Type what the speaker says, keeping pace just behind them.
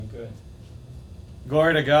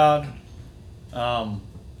Glory to God.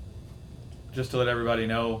 Just to let everybody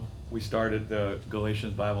know, we started the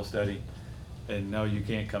Galatians Bible study. And no, you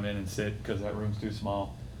can't come in and sit because that room's too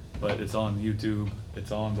small. But it's on YouTube.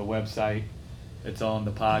 It's on the website. It's on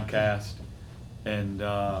the podcast. And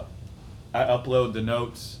I upload the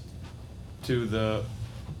notes to the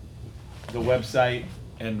website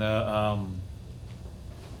and the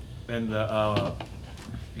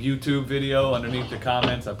YouTube video underneath the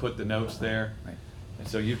comments. I put the notes there. Right. And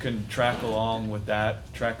so you can track along with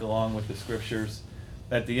that, track along with the scriptures.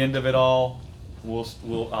 At the end of it all,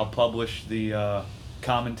 I'll publish the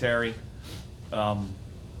commentary. And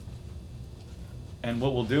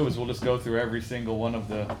what we'll do is we'll just go through every single one of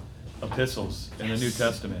the epistles in the New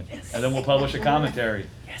Testament. And then we'll publish a commentary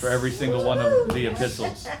for every single one of the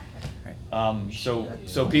epistles.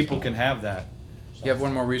 So people can have that. You have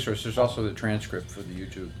one more resource. There's also the transcript for the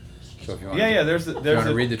YouTube. So if you want There's if you want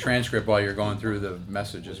to read the transcript while you're going through the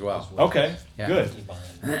message as well. Okay, Yeah. good.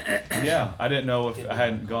 Yeah, I didn't know if I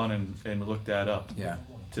hadn't gone and looked that up Yeah.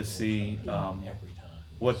 to see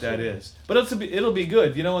what that is. But it'll be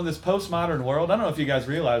good. You know, in this postmodern world, I don't know if you guys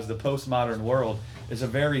realize the postmodern world is a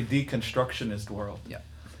very deconstructionist world. Yeah.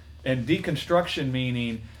 And deconstruction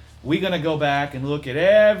meaning we're going to go back and look at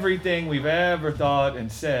everything we've ever thought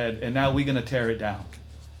and said, and now we're going to tear it down,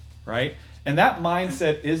 right? And that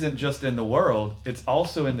mindset isn't just in the world, it's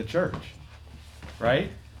also in the church, right?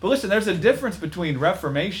 But listen, there's a difference between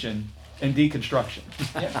reformation and deconstruction.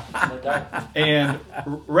 Yeah, no doubt. And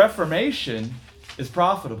reformation is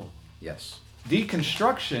profitable. Yes.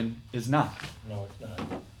 Deconstruction is not, No, it's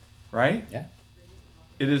not. right? Yeah.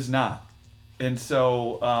 It is not. And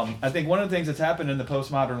so I think one of the things that's happened in the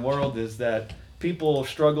postmodern world is that people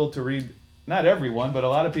struggle to read, not everyone, but a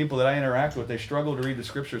lot of people that I interact with, they struggle to read the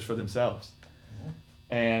scriptures for themselves.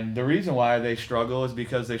 And the reason why they struggle is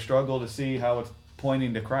because they struggle to see how it's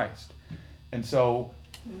pointing to Christ. And so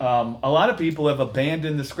a lot of people have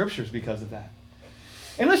abandoned the scriptures because of that.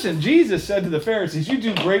 And listen, Jesus said to the Pharisees, you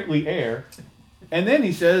do greatly err. And then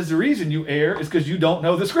he says, the reason you err is because you don't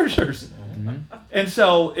know the scriptures. And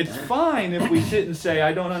so it's fine if we sit and say,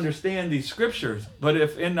 I don't understand these scriptures. But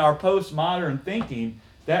if in our postmodern thinking,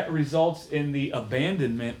 that results in the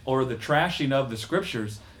abandonment or the trashing of the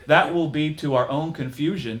scriptures, that will be to our own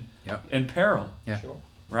confusion Yep. and peril. Yeah. Sure.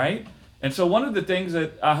 Right? And so one of the things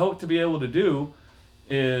that I hope to be able to do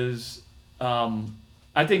is,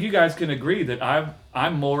 I think you guys can agree that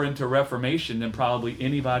I'm more into Reformation than probably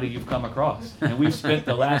anybody you've come across. And we've spent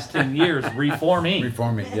the last 10 years reforming.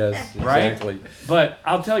 Reforming, yes, Right? exactly. But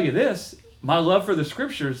I'll tell you this, my love for the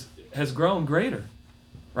scriptures has grown greater.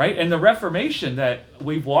 Right? And the Reformation that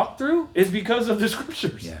we've walked through is because of the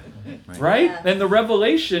scriptures. Yeah. Right? Yeah. And the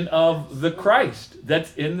revelation of the Christ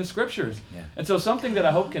that's in the scriptures. Yeah. And so something that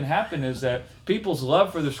I hope can happen is that people's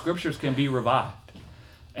love for the scriptures can be revived.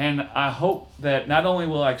 And I hope that not only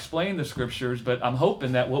will I explain the scriptures, but I'm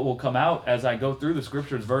hoping that what will come out as I go through the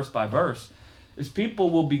scriptures verse by verse is people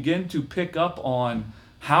will begin to pick up on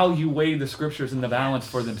how you weigh the scriptures in the balance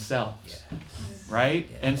for themselves. Right?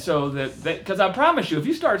 And so that because I promise you, if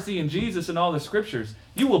you start seeing Jesus in all the scriptures,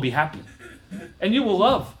 you will be happy. And you will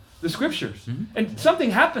love the scriptures. And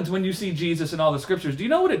something happens when you see Jesus in all the scriptures. Do you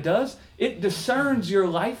know what it does? It discerns your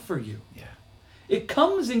life for you. Yeah. It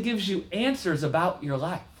comes and gives you answers about your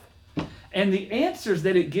life. And the answers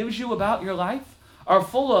that it gives you about your life are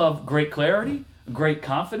full of great clarity, great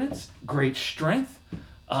confidence, great strength,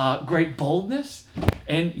 great boldness,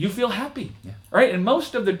 and you feel happy. Yeah. Right? And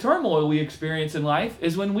most of the turmoil we experience in life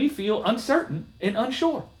is when we feel uncertain and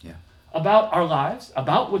unsure Yeah. about our lives,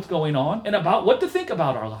 about what's going on, and about what to think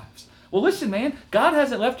about our lives. Well, listen, man, God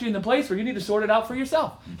hasn't left you in the place where you need to sort it out for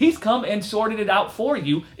yourself. He's come and sorted it out for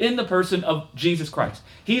you in the person of Jesus Christ.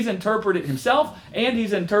 He's interpreted himself, and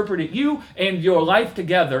he's interpreted you and your life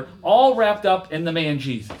together, all wrapped up in the man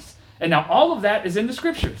Jesus. And now all of that is in the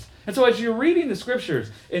scriptures. And so as you're reading the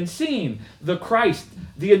scriptures and seeing the Christ,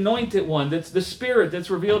 the anointed one, that's the Spirit that's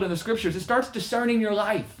revealed in the scriptures, it starts discerning your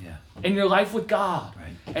life Yeah. and your life with God.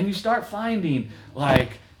 Right. And you start finding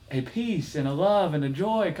like a peace and a love and a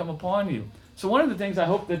joy come upon you. So one of the things I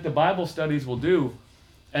hope that the Bible studies will do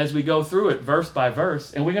as we go through it verse by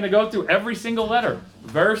verse, and we're going to go through every single letter,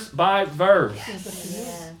 verse by verse.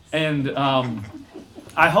 Yes. And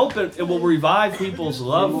I hope that it will revive people's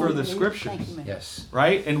love for the scriptures. Yes.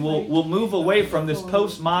 Right? And we'll move away from this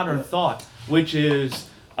postmodern thought, which is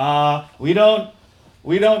we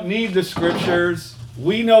don't need the scriptures.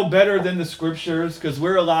 We know better than the scriptures because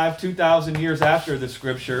we're alive 2,000 years after the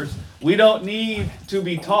scriptures. We don't need to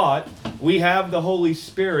be taught. We have the Holy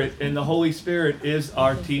Spirit, and the Holy Spirit is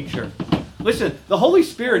our teacher. Listen, the Holy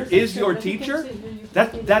Spirit is your teacher.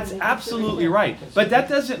 That's absolutely right. But that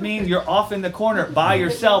doesn't mean you're off in the corner by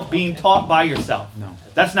yourself being taught by yourself. No.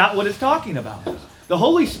 That's not what it's talking about. The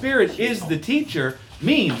Holy Spirit is the teacher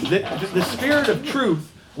means that the Spirit of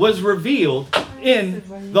truth was revealed in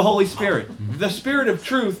the Holy Spirit. The Spirit of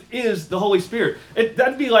truth is the Holy Spirit.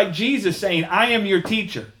 That'd be like Jesus saying, I am your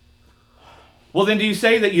teacher. Well, then do you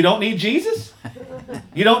say that you don't need Jesus?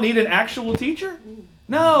 You don't need an actual teacher?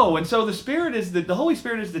 No. And so the Holy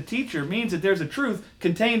Spirit is the teacher means that there's a truth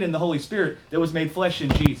contained in the Holy Spirit that was made flesh in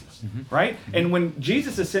Jesus, right? And when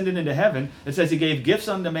Jesus ascended into heaven, it says he gave gifts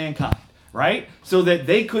unto mankind, right? So that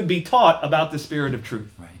they could be taught about the Spirit of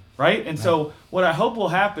truth, right? And so what I hope will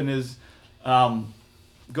happen is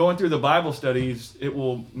going through the Bible studies, it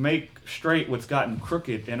will make straight what's gotten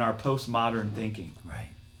crooked in our postmodern thinking,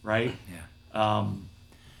 right? Yeah.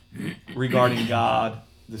 Regarding God,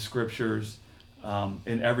 the scriptures,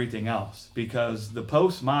 and everything else, because the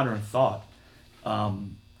postmodern thought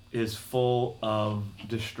is full of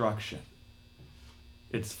destruction.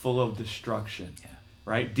 It's full of destruction,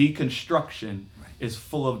 right? Deconstruction is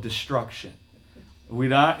full of destruction. We're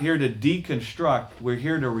not here to deconstruct, we're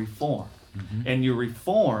here to reform. And you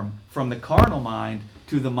reform from the carnal mind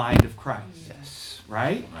to the mind of Christ. Yes.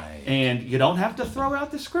 Right? And you don't have to throw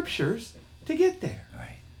out the scriptures to get there.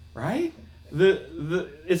 Right?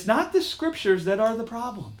 It's not the scriptures that are the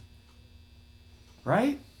problem.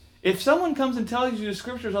 Right? If someone comes and tells you the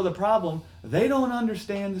scriptures are the problem, they don't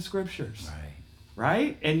understand the scriptures.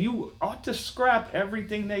 Right? And you ought to scrap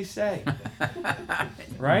everything they say.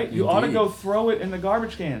 Right? You ought to go throw it in the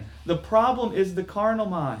garbage can. The problem is the carnal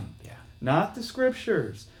mind, not the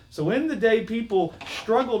scriptures. So in the day people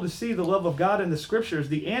struggle to see the love of God in the scriptures,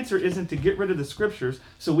 the answer isn't to get rid of the scriptures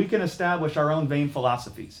so we can establish our own vain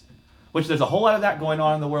philosophies, which there's a whole lot of that going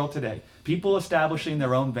on in the world today. People establishing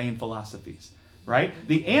their own vain philosophies, right?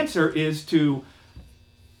 The answer is to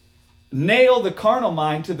nail the carnal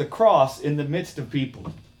mind to the cross in the midst of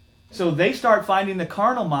people. So they start finding the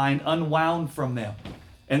carnal mind unwound from them.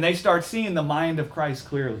 And they start seeing the mind of Christ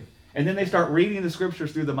clearly. And then they start reading the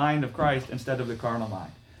scriptures through the mind of Christ instead of the carnal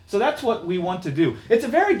mind. So that's what we want to do. It's a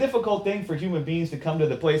very difficult thing for human beings to come to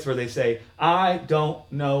the place where they say, I don't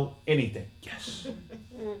know anything. Yes.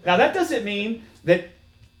 Now that doesn't mean that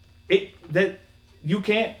you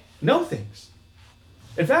can't know things.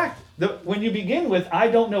 In fact, when you begin with I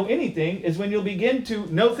don't know anything is when you'll begin to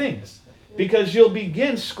know things. Because you'll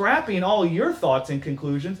begin scrapping all your thoughts and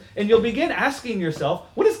conclusions and you'll begin asking yourself,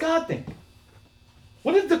 what does God think?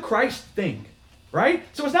 What does the Christ think? Right?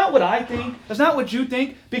 So it's not what I think. It's not what you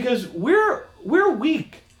think. Because we're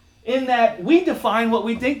weak in that we define what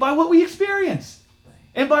we think by what we experience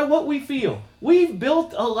and by what we feel. We've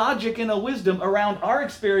built a logic and a wisdom around our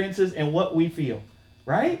experiences and what we feel.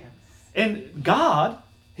 Right? And God,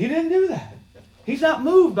 he didn't do that. He's not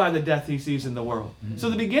moved by the death he sees in the world. So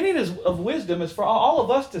the beginning of wisdom is for all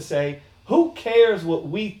of us to say, who cares what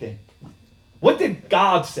we think? What did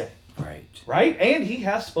God say? Right? And he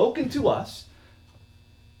has spoken to us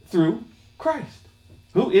through Christ,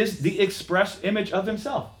 who is the express image of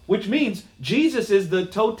himself, which means Jesus is the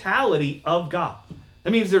totality of God.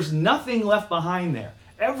 That means there's nothing left behind there.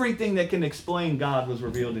 Everything that can explain God was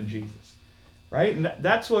revealed in Jesus. Right? And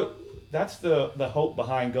that's the hope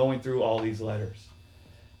behind going through all these letters.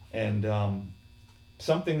 And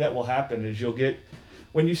something that will happen is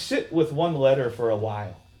when you sit with one letter for a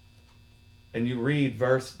while, and you read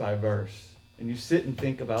verse by verse, and you sit and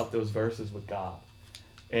think about those verses with God,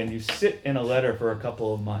 and you sit in a letter for a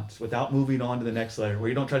couple of months without moving on to the next letter, where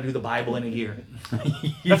you don't try to do the Bible in a year.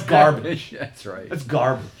 That's garbage. That's right. That's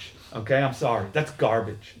garbage. Okay, I'm sorry. That's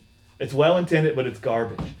garbage. It's well intended, but it's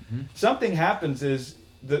garbage. Something happens is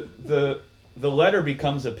the letter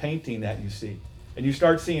becomes a painting that you see, and you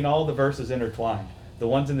start seeing all the verses intertwined, the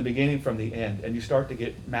ones in the beginning from the end, and you start to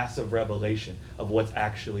get massive revelation of what's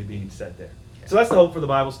actually being said there. So that's the hope for the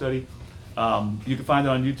Bible study. You can find it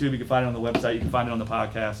on YouTube, you can find it on the website, you can find it on the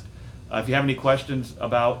podcast. If you have any questions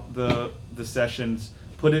about the sessions,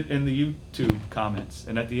 put it in the YouTube comments,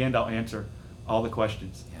 and at the end I'll answer all the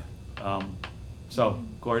questions. So,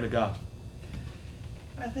 glory to God.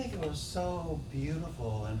 I think it was so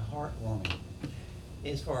beautiful and heartwarming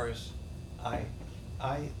as far as I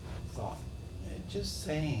thought. Just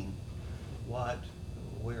saying what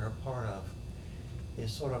we're a part of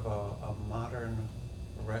is sort of a modern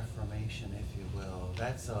reformation, if you will.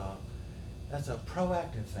 That's a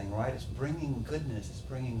proactive thing, right? It's bringing goodness, it's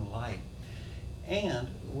bringing light. And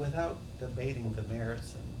without debating the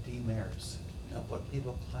merits and demerits of what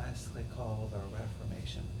people classically call the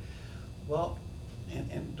Reformation. Well,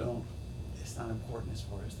 and don't it's not important as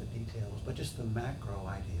far as the details, but just the macro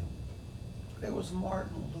idea. There was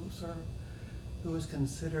Martin Luther, who was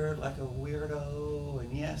considered like a weirdo,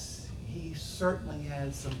 and yes, he certainly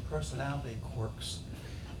had some personality quirks,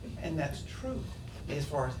 and that's true as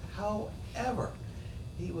far as, however,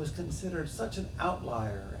 he was considered such an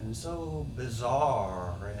outlier and so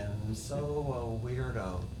bizarre and so a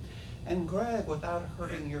weirdo. And Greg, without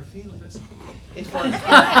hurting your feelings, as far as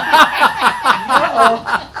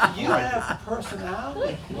you have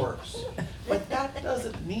personality quirks, but that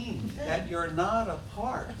doesn't mean that you're not a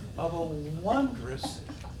part of a wondrous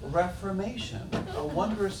Reformation, a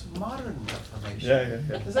wondrous modern Reformation.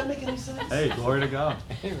 Yeah. Does that make any sense? Hey, glory to God.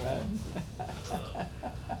 Amen.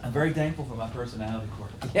 I'm very thankful for my personality quirk.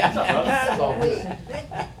 Yeah.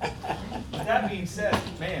 With that being said,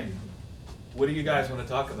 man, what do you guys want to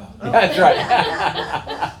talk about? That's right.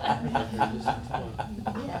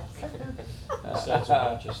 Says a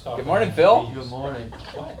bunch of stuff. Good morning, Phil. Good morning.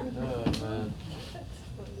 Oh, man.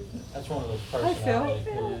 That's one of those How personality.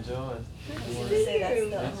 you doing? You could say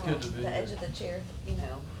that's It's good to be the edge here. of the chair,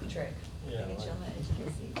 trick. Yeah, Get you on the edge of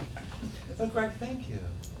the seat. But Greg, thank you,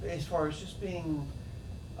 as far as just being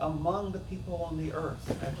among the people on the earth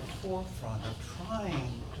at the forefront of trying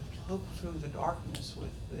to poke through the darkness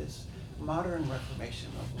with this modern Reformation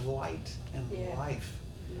of light and Yeah. life.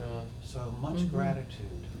 Yeah. So much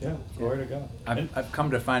gratitude. Yeah, glory to God. I've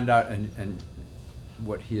come to find out, and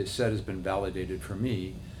what he has said has been validated for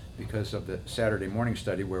me because of the Saturday morning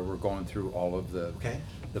study where we're going through all of the Okay.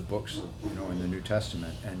 the books, in the New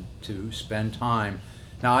Testament, and to spend time.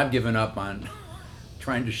 Now I've given up on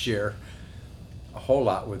trying to share a whole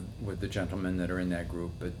lot with the gentlemen that are in that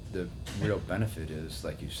group, but the real benefit is,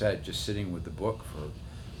 like you said, just sitting with the book for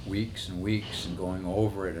weeks and weeks and going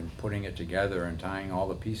over it and putting it together and tying all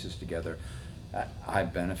the pieces together. I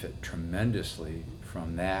benefit tremendously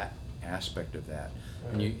from that aspect of that.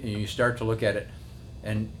 And you start to look at it,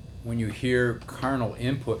 and when you hear carnal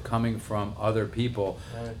input coming from other people,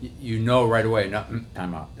 Right. you know right away, no,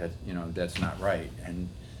 time out, that's not right. And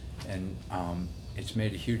it's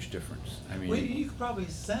made a huge difference. I mean, Well, you could probably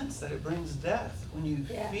sense that it brings death when you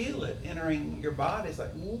Yeah. feel it entering your body. It's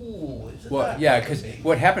like, ooh, is it well, that yeah, for because me?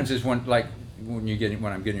 what happens is when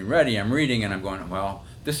I'm getting ready, I'm reading and I'm going, well,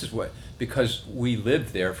 this is what, because we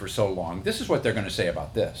lived there for so long, this is what they're going to say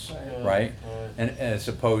about this, Right. right? Right. And as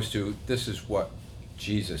opposed to, this is what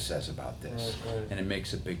Jesus says about this, Right, right. and it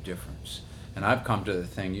makes a big difference. And I've come to the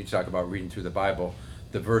thing, you talk about reading through the Bible,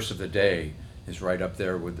 the verse of the day is right up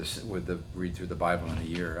there with the read through the Bible in a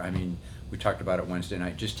year. I mean, we talked about it Wednesday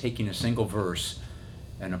night, just taking a single verse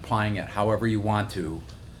and applying it however you want to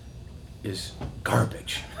is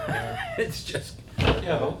garbage. It's just,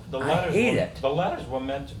 Yeah, the I letters. hate were, it. The letters were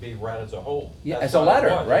meant to be read as a whole. Yeah, That's as a what it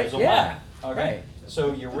letter, was. It right? was a Yeah, letter, okay? right.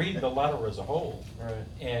 So you read the letter as a whole, Right.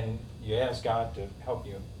 and you ask God to help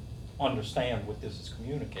you understand what this is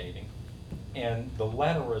communicating. And the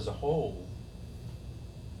letter as a whole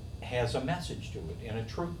has a message to it and a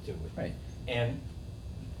truth to it. Right. And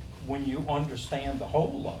when you understand the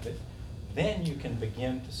whole of it, then you can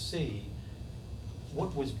begin to see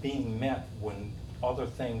what was being meant when other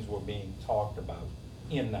things were being talked about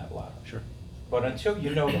in that letter. Sure. But until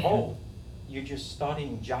you know the whole, you're just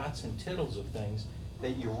studying jots and tittles of things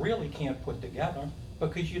that you really can't put together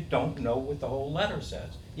because you don't know what the whole letter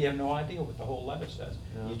says. You have no idea what the whole letter says.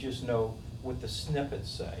 Yeah. You just know what the snippets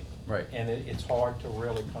say. Right. And it's hard to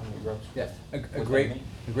really come to grips with Yeah, a what they great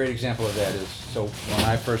mean. example of that is, so when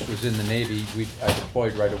I first was in the Navy, I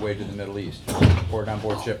deployed right away to the Middle East. Poured on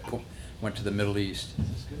board ship, went to the Middle East.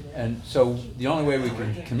 And so the only way we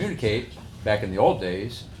could communicate back in the old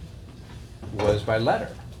days was by letter,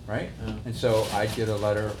 right? Yeah. And so I'd get a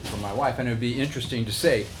letter from my wife, and it would be interesting to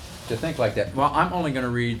think like that. Well, I'm only going to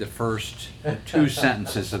read the first 2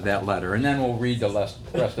 sentences of that letter, and then we'll read the rest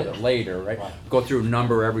of it later, right? Right. Go through,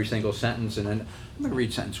 number every single sentence, and then I'm going to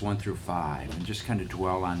read sentence 1 through 5 and just kind of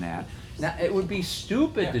dwell on that. Now, it would be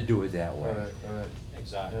stupid to do it that way. Right, right.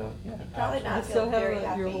 Exactly. Yeah. Probably not still feel have very your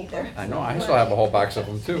happy whole either. box. I know, I still have a whole box of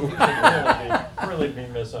them too. Really be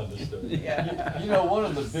misunderstood. You know, one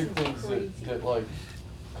of the big things that like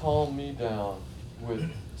calmed me down with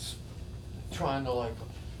trying to like,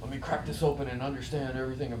 let me crack this open and understand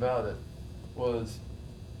everything about it, was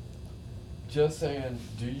just saying,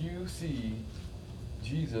 do you see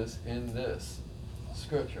Jesus in this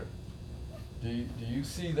scripture? Do you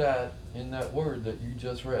see that in that word that you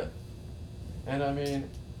just read? And I mean,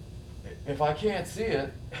 if I can't see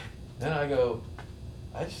it, then I go,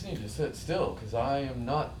 I just need to sit still because I am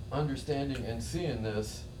not understanding and seeing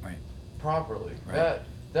this Right. properly. Right.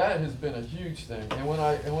 That has been a huge thing. And when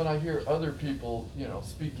I hear other people,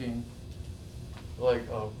 speaking like,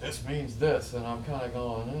 oh, this means this, and I'm kind of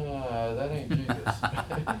going, that ain't Jesus.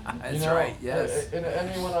 That's right, yes. And I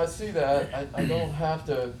mean, when I see that, I don't have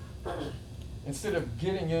to, instead of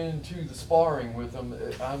getting into the sparring with them,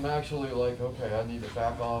 I'm actually like, okay, I need to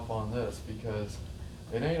back off on this, because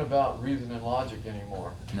it ain't about reason and logic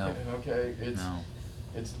anymore. No. Okay, No.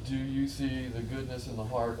 it's do you see the goodness in the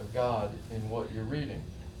heart of God in what you're reading?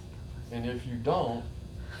 And if you don't,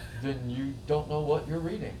 then you don't know what you're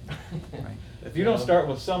reading. Right. If you don't start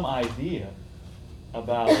with some idea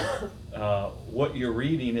about what your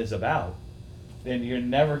reading is about, then you're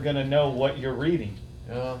never going to know what you're reading.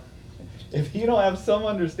 Yeah. If you don't have some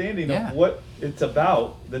understanding Yeah. of what it's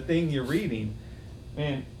about, the thing you're reading,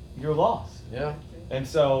 man, you're lost. Yeah. And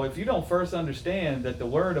so if you don't first understand that the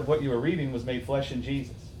word of what you were reading was made flesh in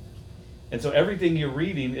Jesus, and so everything you're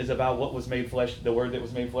reading is about what was made flesh, the word that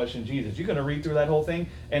was made flesh in Jesus. You're going to read through that whole thing,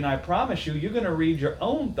 and I promise you, you're going to read your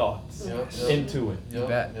own thoughts Yep, yep. into it. Yep,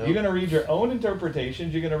 bet. yep. You're going to read your own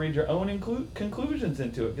interpretations. You're going to read your own conclusions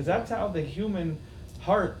into it, because that's how the human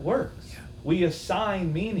heart works. We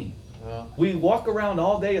assign meaning. Yeah. We walk around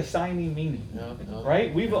all day assigning meaning, Yeah, yeah.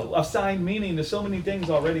 right? We've assigned meaning to so many things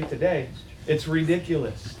already today. It's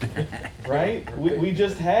ridiculous, right? We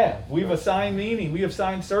just have. We've assigned meaning. We have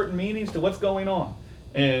assigned certain meanings to what's going on,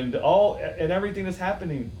 and everything that's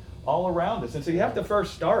happening all around us. And so you have to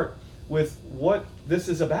first start with what this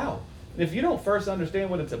is about. And if you don't first understand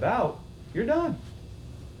what it's about, you're done.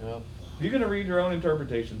 Yep, You're going to read your own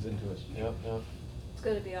interpretations into it. yep, yep. It's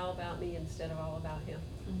gonna be all about me instead of all about him.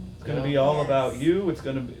 It's going to Yeah. be all Yes. about you. It's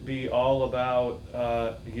going to be all about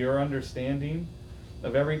your understanding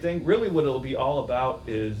of everything. Really, what it'll be all about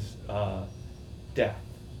is death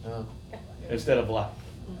Yeah. instead of life.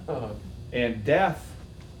 And death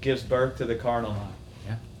gives birth to the carnal mind,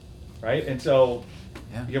 Yeah. right? And so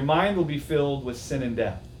Yeah. your mind will be filled with sin and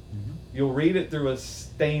death. Mhm. You'll read it through a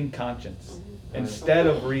stained conscience instead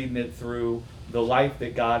of reading it through the life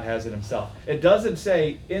that God has in himself. It doesn't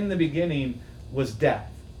say in the beginning was death.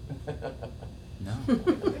 No.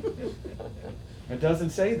 It doesn't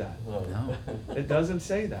say that. No. It doesn't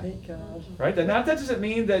say that. Thank God. Right? That doesn't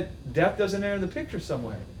mean that death doesn't enter the picture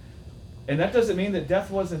somewhere. And that doesn't mean that death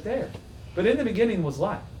wasn't there. But in the beginning was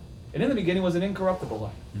life. And in the beginning was an incorruptible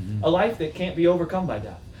life. Mhm. A life that can't be overcome by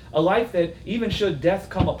death. A life that even should death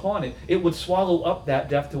come upon it, it would swallow up that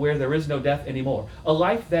death to where there is no death anymore. A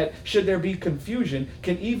life that, should there be confusion,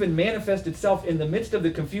 can even manifest itself in the midst of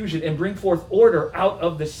the confusion and bring forth order out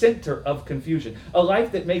of the center of confusion. A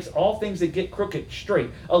life that makes all things that get crooked straight.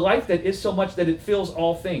 A life that is so much that it fills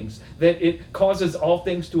all things, that it causes all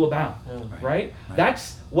things to abound. Yeah. Right? Right.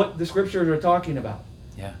 That's what the scriptures are talking about.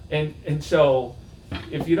 Yeah. And so,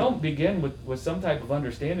 if you don't begin with some type of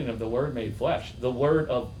understanding of the Word made flesh, the Word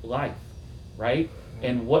of life, right?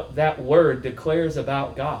 And what that Word declares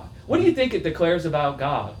about God. What do you think it declares about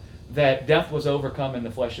God that death was overcome in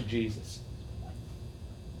the flesh of Jesus?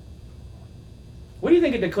 What do you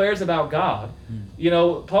think it declares about God? You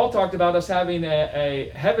know, Paul talked about us having a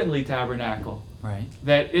heavenly tabernacle Right.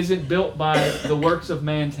 that isn't built by the works of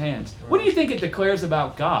man's hands. What do you think it declares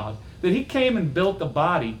about God? That he came and built a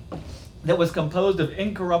body that was composed of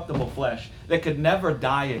incorruptible flesh, that could never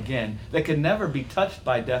die again, that could never be touched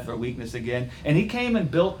by death or weakness again. And he came and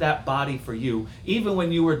built that body for you, even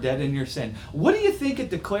when you were dead in your sin. What do you think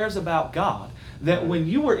it declares about God? That when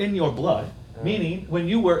you were in your blood, meaning when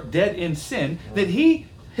you were dead in sin, that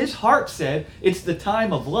his heart said, it's the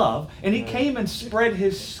time of love, and he came and spread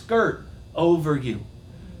his skirt over you.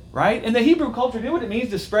 Right? In the Hebrew culture, you know what it means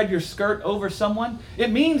to spread your skirt over someone?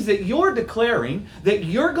 It means that you're declaring that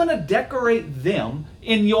you're going to decorate them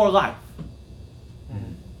in your life.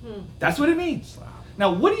 That's what it means.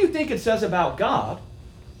 Now, what do you think it says about God?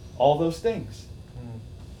 All those things.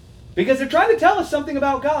 Because they're trying to tell us something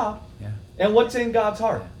about God Yeah. and what's in God's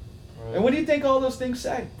heart. Right. And what do you think all those things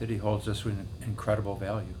say? That he holds us with incredible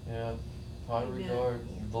value. Yeah. High Amen.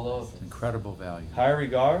 regard, beloved. Incredible value. High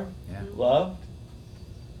regard, Yeah. loved.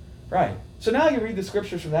 Right. So now you read the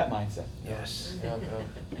scriptures from that mindset. Yes. Yeah,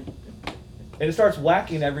 yeah, And it starts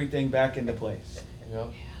whacking everything back into place. yeah.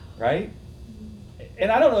 Right? And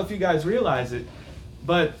I don't know if you guys realize it,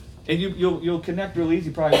 but and you'll connect real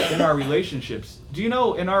easy probably in our relationships. Do you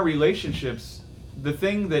know in our relationships, the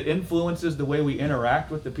thing that influences the way we interact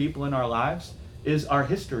with the people in our lives is our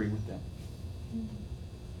history with them.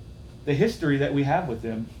 The history that we have with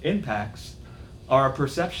them impacts our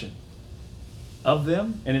perception of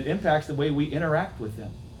them, and it impacts the way we interact with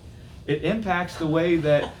them. It impacts the way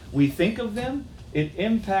that we think of them. It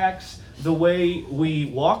impacts the way we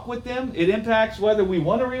walk with them. It impacts whether we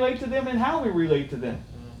want to relate to them and how we relate to them.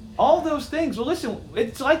 All those things. Well, listen,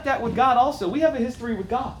 it's like that with God also. We have a history with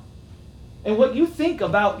God. And what you think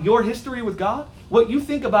about your history with God, what you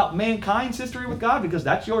think about mankind's history with God, because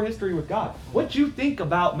that's your history with God, what you think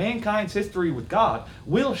about mankind's history with God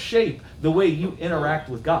will shape the way you interact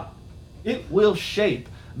with God. It will shape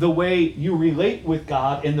the way you relate with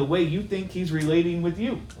God and the way you think He's relating with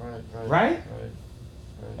you. Right?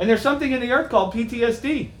 And there's something in the earth called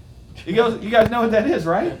PTSD. You guys know what that is,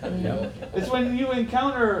 right? It's when you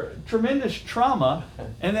encounter tremendous trauma,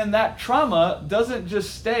 and then that trauma doesn't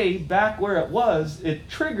just stay back where it was, it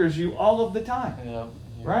triggers you all of the time. Yeah,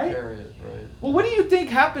 you Right? carry it, right? Well, what do you think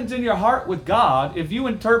happens in your heart with God if you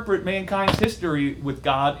interpret mankind's history with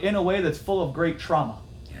God in a way that's full of great trauma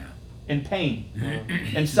and pain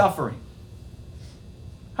and suffering?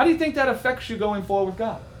 How do you think that affects you going forward with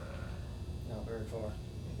God? Not very far.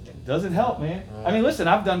 Doesn't help, man. Right. I mean, listen,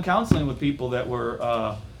 I've done counseling with people that were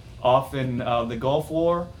off in the Gulf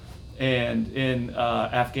War and in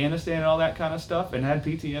Afghanistan and all that kind of stuff and had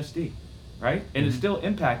PTSD, right? And it's still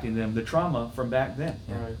impacting them, the trauma from back then.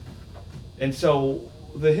 Right. And so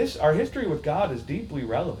our history with God is deeply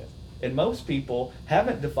relevant. And most people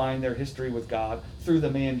haven't defined their history with God through the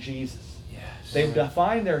man Jesus. Yes. They've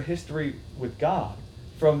defined their history with God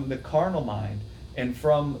from the carnal mind and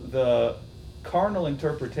from the carnal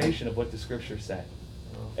interpretation of what the scriptures say.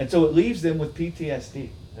 And so it leaves them with PTSD.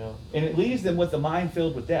 Yeah. And it leaves them with a mind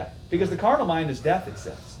filled with death. Because the carnal mind is death, it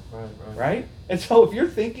says. Right. Right? And so if you're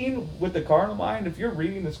thinking with the carnal mind, if you're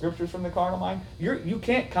reading the scriptures from the carnal mind, you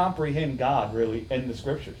can't comprehend God really in the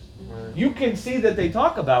scriptures. Right. You can see that they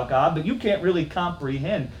talk about God, but you can't really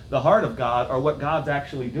comprehend the heart of God or what God's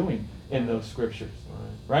actually doing in those scriptures.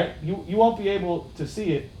 Right? You won't be able to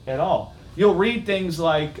see it at all. You'll read things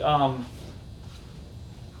like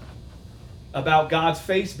about God's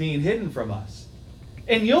face being hidden from us.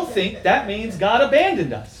 And you'll think that means God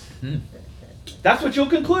abandoned us. That's what you'll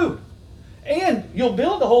conclude. And you'll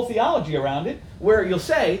build the whole theology around it where you'll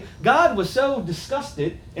say, God was so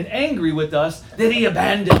disgusted and angry with us that He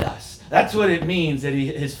abandoned us. That's what it means that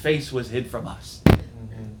His face was hid from us.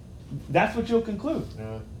 That's what you'll conclude.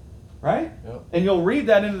 Yeah. Right? Yep. And you'll read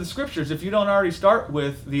that into the scriptures if you don't already start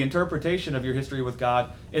with the interpretation of your history with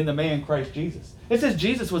God in the man Christ Jesus. It says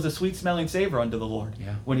Jesus was a sweet-smelling savor unto the Lord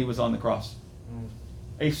when He was on the cross.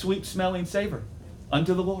 A sweet-smelling savor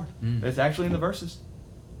unto the Lord. It's actually in the verses.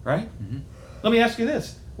 Right? Let me ask you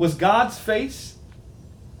this. Was God's face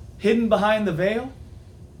hidden behind the veil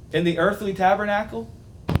in the earthly tabernacle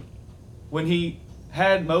when He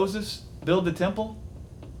had Moses build the temple?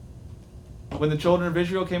 When the children of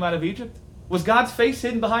Israel came out of Egypt? Was God's face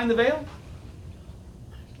hidden behind the veil?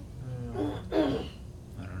 I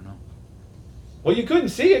don't know. Well, you couldn't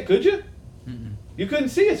see it, could you? Mm-mm. You couldn't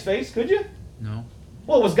see His face, could you? No.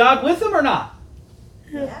 Well, was God with them or not?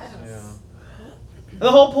 Yes. Yeah.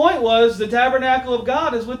 The whole point was the tabernacle of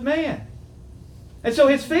God is with man. And so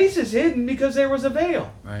His face is hidden because there was a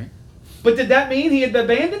veil. Right. But did that mean He had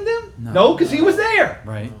abandoned them? No. because He was there.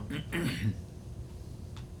 Right.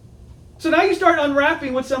 So now you start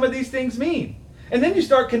unwrapping what some of these things mean. And then you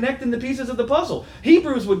start connecting the pieces of the puzzle.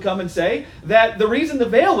 Hebrews would come and say that the reason the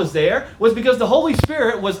veil was there was because the Holy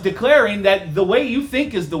Spirit was declaring that the way you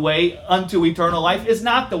think is the way unto eternal life is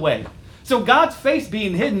not the way. So God's face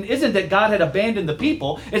being hidden isn't that God had abandoned the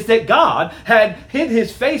people. It's that God had hid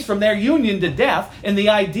His face from their union to death and the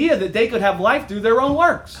idea that they could have life through their own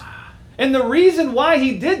works. And the reason why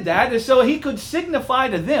He did that is so He could signify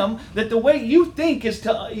to them that the way you think is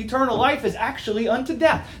to eternal life is actually unto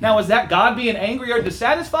death. Now, is that God being angry or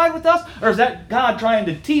dissatisfied with us? Or is that God trying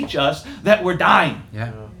to teach us that we're dying?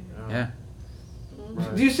 Yeah. Yeah.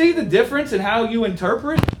 Right. Do you see the difference in how you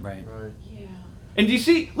interpret? Right. Right. Yeah. And do you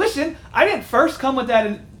see, listen, I didn't first come with that,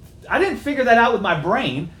 and I didn't figure that out with my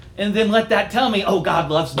brain and then let that tell me, oh,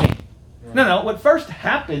 God loves me. No. What first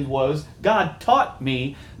happened was God taught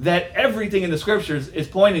me that everything in the scriptures is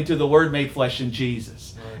pointing to the Word made flesh in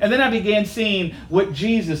Jesus. Right. And then I began seeing what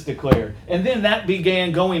Jesus declared. And then that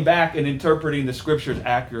began going back and interpreting the scriptures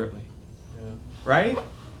accurately. Yeah. Right?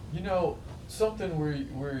 You know, something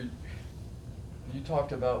where you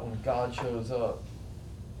talked about when God shows up,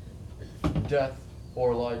 death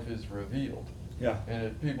or life is revealed. Yeah. And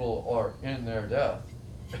if people are in their death,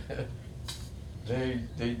 they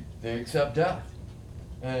accept death.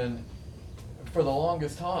 And for the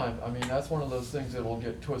longest time, I mean, that's one of those things that will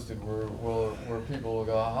get twisted where people will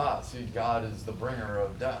go, aha, see, God is the bringer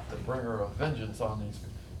of death, the bringer of vengeance on these.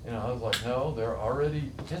 You know, I was like, no, they're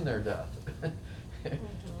already in their death.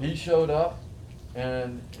 He showed up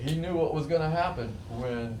and He knew what was going to happen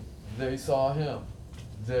when they saw Him.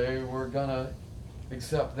 They were going to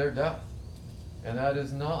accept their death. And that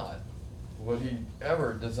is not what he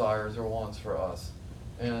ever desires or wants for us.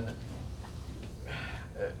 And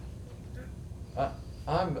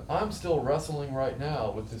I'm still wrestling right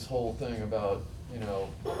now with this whole thing about, you know,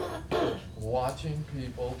 watching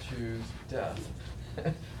people choose death.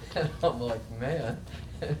 And I'm like, man,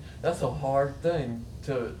 that's a hard thing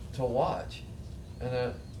to watch.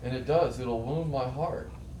 And it does, it'll wound my heart.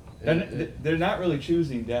 They're not really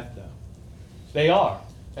choosing death, though. They are,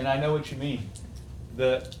 and I know what you mean.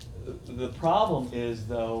 The problem is,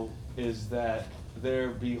 though, is that they're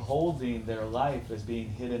beholding their life as being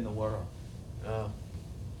hid in the world.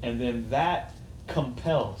 And then that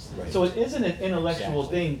compels. Right. So it isn't an intellectual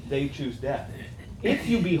thing, they choose death. If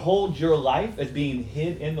you behold your life as being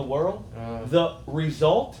hid in the world, the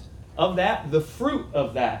result of that, the fruit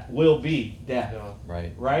of that will be death.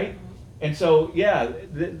 Right. Right? And so, yeah,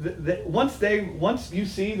 once you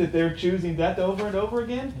see that they're choosing death over and over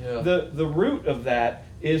again, the root of that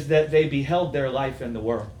is that they beheld their life in the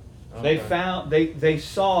world. Okay. They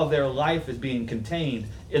saw their life as being contained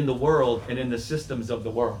in the world and in the systems of the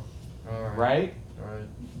world. All right. Right? All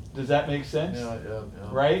right. Does that make sense? Yeah.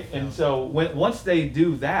 Right? Yeah. And so once they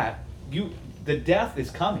do that, the death is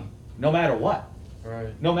coming, no matter what.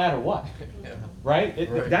 Right. No matter what. Yeah. Right?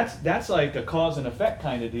 Right. That's like a cause and effect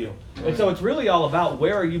kind of deal. And Right. so it's really all about,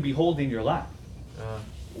 where are you beholding your life?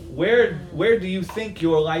 Where do you think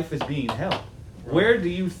your life is being held? Where do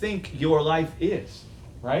you think your life is?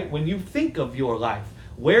 Right? When you think of your life,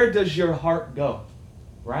 where does your heart go?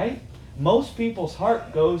 Right? Most people's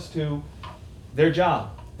heart goes to their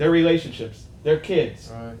job, their relationships, their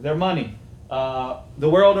kids, Right. their money, the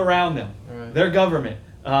world around them, Right. their government.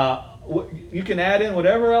 You can add in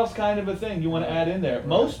whatever else kind of a thing you want to Right. add in there. Right.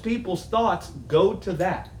 Most people's thoughts go to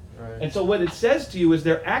that. Right. And so what it says to you is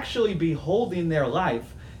they're actually beholding their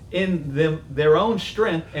life in their own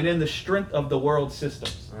strength and in the strength of the world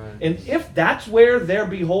systems. Right. And if that's where they're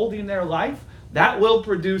beholding their life, that will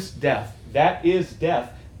produce death. That is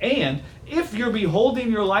death. And if you're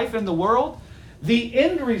beholding your life in the world, the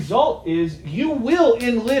end result is you will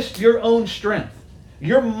enlist your own strength.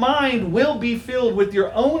 Your mind will be filled with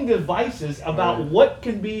your own devices about Right. what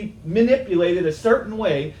can be manipulated a certain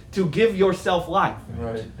way to give yourself life.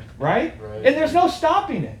 Right. Right? Right. And there's no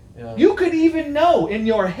stopping it. Yeah. You could even know in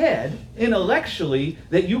your head, intellectually,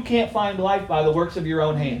 that you can't find life by the works of your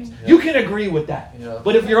own hands. Yeah. You can agree with that. Yeah.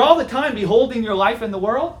 But if you're all the time beholding your life in the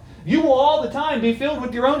world, you will all the time be filled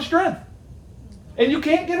with your own strength. And you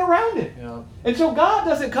can't get around it. Yeah. And so God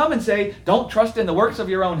doesn't come and say, don't trust in the works of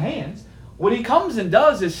your own hands. What he comes and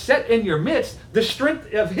does is set in your midst the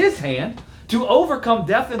strength of his hand to overcome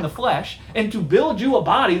death in the flesh and to build you a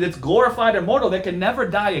body that's glorified and immortal that can never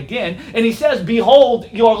die again. And he says, behold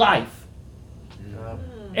your life. Yeah.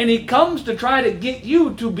 And he comes to try to get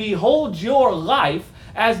you to behold your life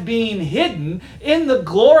as being hidden in the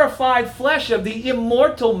glorified flesh of the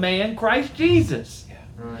immortal man, Christ Jesus.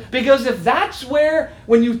 Right. Because if that's where,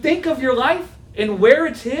 when you think of your life and where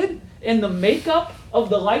it's hid in the makeup of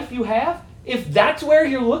the life you have, if that's where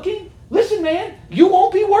you're looking, listen, man, you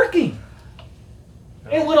won't be working.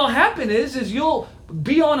 And what'll happen is you'll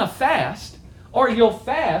be on a fast, or you'll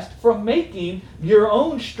fast from making your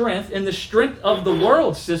own strength and the strength of the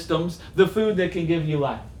world systems the food that can give you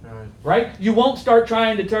life. Right. Right? You won't start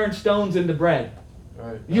trying to turn stones into bread.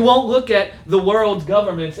 Right. You won't look at the world's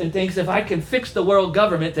governments and think, if I can fix the world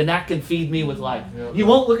government, then that can feed me with life. Yep. You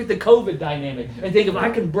won't look at the COVID dynamic and think, if I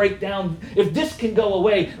can break down, if this can go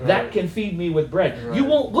away, that Right. can feed me with bread. Right. You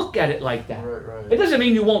won't look at it like that. Right, right. It doesn't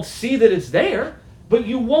mean you won't see that it's there, but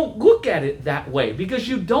you won't look at it that way because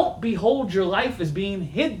you don't behold your life as being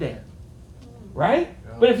hid there. Right?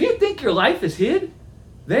 Yeah. But if you think your life is hid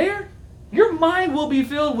there, your mind will be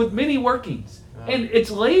filled with many workings. Yeah. And it's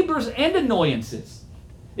labors and annoyances.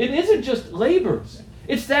 It isn't just labors.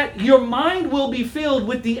 It's that your mind will be filled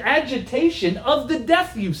with the agitation of the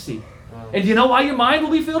death you see. And you know why your mind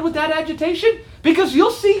will be filled with that agitation? Because you'll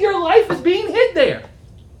see your life as being hid there.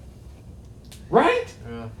 Right?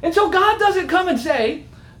 Yeah. And so God doesn't come and say,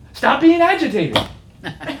 stop being agitated.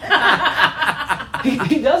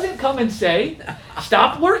 He doesn't come and say,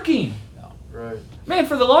 stop working. Right. Man,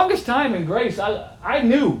 for the longest time in grace, I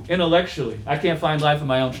knew intellectually I can't find life in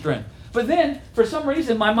my own strength. But then, for some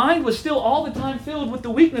reason, my mind was still all the time filled with the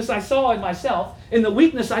weakness I saw in myself and the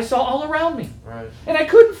weakness I saw all around me. Right. And I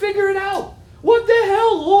couldn't figure it out. What the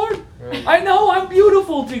hell, Lord? Right. I know I'm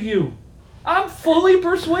beautiful to you. I'm fully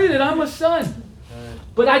persuaded I'm a son. Right.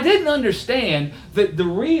 But I didn't understand that the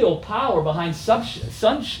real power behind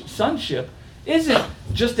sonship isn't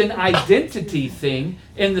just an identity thing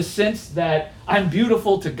in the sense that I'm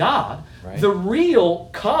beautiful to God. Right. The real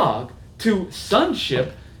cog to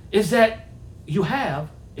sonship is that you have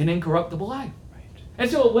an incorruptible life. And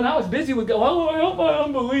so when I was busy with go, oh, help my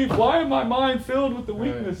unbelief. Why am my mind filled with the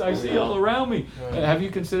weakness I see all around me? Right. Have you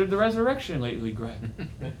considered the resurrection lately, Greg?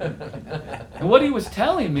 And what he was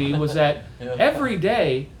telling me was that Yeah. every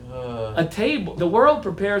day, a table, the world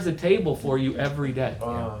prepares a table for you every day,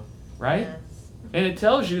 right? Yes. And it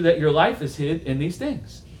tells you that your life is hid in these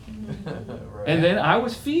things. Right. And then I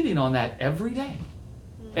was feeding on that every day.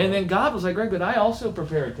 And then God was like, Greg, but I also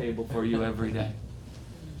prepare a table for you every day.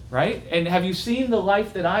 Right? And have you seen the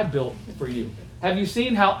life that I built for you? Have you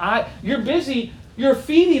seen how you're busy, you're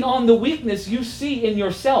feeding on the weakness you see in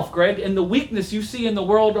yourself, Greg, and the weakness you see in the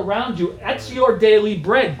world around you. That's your daily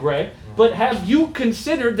bread, Greg. But have you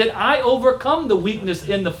considered that I overcome the weakness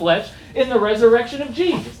in the flesh in the resurrection of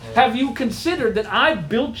Jesus? Have you considered that I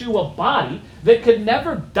built you a body that could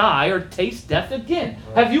never die or taste death again?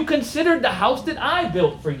 Have you considered the house that I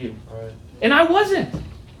built for you? Right. And I wasn't.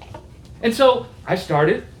 And so I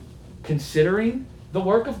started considering the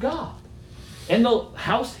work of God and the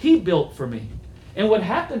house He built for me. And what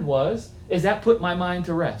happened is that put my mind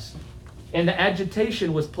to rest. And the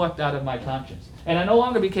agitation was plucked out of my conscience. And I no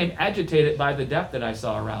longer became agitated by the death that I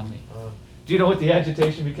saw around me. Do you know what the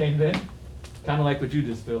agitation became then? Kind of like what you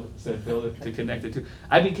just said, Phil, to connect it to.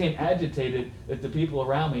 I became agitated that the people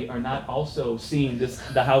around me are not also seeing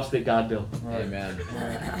the house that God built. Amen.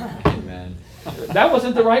 Amen. That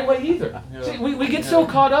wasn't the right way either. Yeah. See, we get so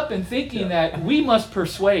caught up in thinking that we must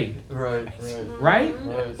persuade, Right. right?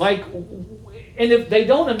 Right. Like, and if they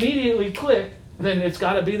don't immediately click, then it's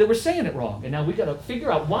got to be that we're saying it wrong. And now we got to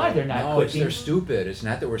figure out why they're not No, it's clicking. they're stupid. It's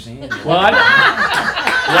not that we're saying it. Well,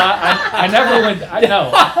 I never went. I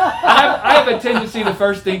know. I have a tendency to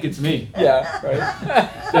first think it's me. Yeah, right.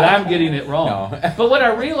 That I'm getting it wrong. No. But what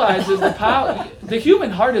I realize is the human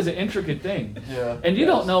heart is an intricate thing. Yeah. And you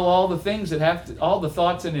don't know all the things that all the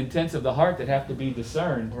thoughts and intents of the heart that have to be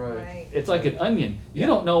discerned. Right. It's like an onion. You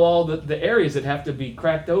don't know all the areas that have to be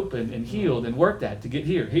cracked open and healed and worked at to get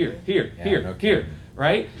here, Yeah, no here,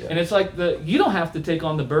 right? Yeah. And it's like you don't have to take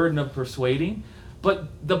on the burden of persuading, but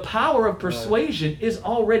the power of persuasion is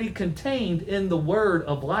already contained in the word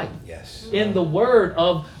of life. Yes. In the word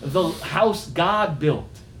of the house God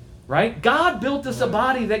built, right? God built us a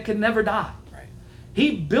body that can never die. Right.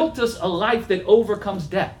 He built us a life that overcomes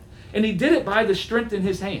death. And He did it by the strength in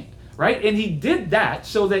His hand, right? And He did that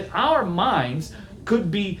so that our minds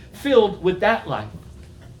could be filled with that life.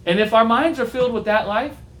 And if our minds are filled with that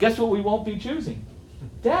life, guess what we won't be choosing?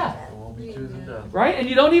 Death. I won't be choosing death. Right? And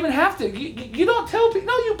you don't even have to. You don't tell people.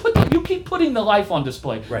 No, you keep putting the life on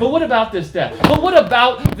display. Right. But what about this death? But what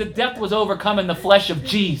about the death was overcome in the flesh of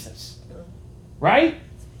Jesus? Right?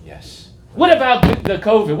 Yes. What about the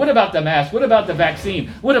COVID? What about the mask? What about the vaccine?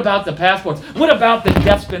 What about the passports? What about the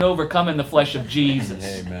death's been overcome in the flesh of Jesus?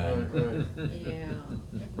 Amen. Right. Yeah.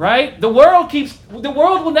 Right? The world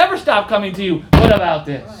will never stop coming to you. What about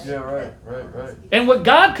this? Yeah. Right. And what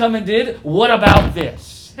God come and did, what about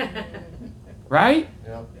this? Right?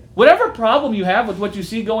 Yeah. Whatever problem you have with what you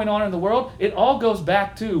see going on in the world, it all goes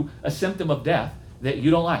back to a symptom of death that you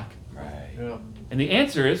don't like. Right. Yeah. And the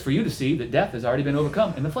answer is for you to see that death has already been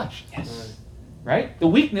overcome in the flesh. Yes. Right? The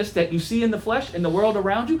weakness that you see in the flesh in the world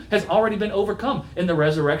around you has already been overcome in the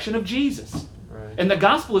resurrection of Jesus. Right. And the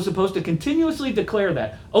gospel is supposed to continuously declare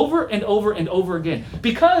that over and over and over again.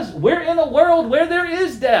 Because we're in a world where there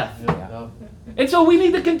is death. Yeah. And so we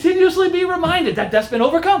need to continuously be reminded that death's been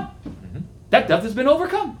overcome. That death has been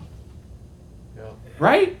overcome. Yeah.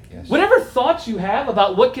 Right? Yes. Whatever thoughts you have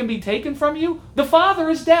about what can be taken from you, the father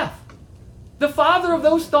is death. The father of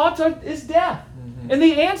those thoughts is death. And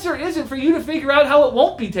the answer isn't for you to figure out how it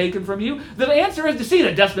won't be taken from you. The answer is to see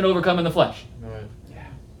that death's been overcome in the flesh. Right. Yeah.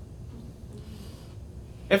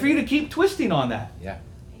 And for you to keep twisting on that. Yeah.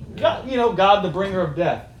 God, God, the bringer of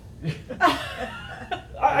death.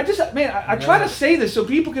 I try to say this so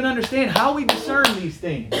people can understand how we discern these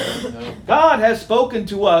things. God has spoken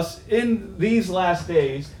to us in these last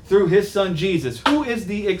days through His Son Jesus, who is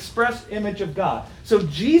the express image of God. So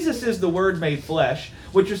Jesus is the Word made flesh.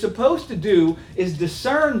 What you're supposed to do is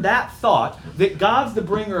discern that thought that God's the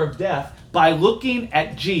bringer of death by looking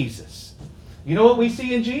at Jesus. You know what we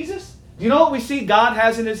see in Jesus? Do you know what we see God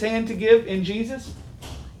has in His hand to give in Jesus?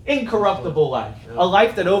 Incorruptible life. A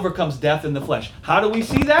life that overcomes death in the flesh. How do we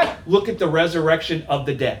see that? Look at the resurrection of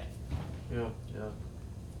the dead. Yeah.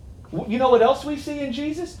 You know what else we see in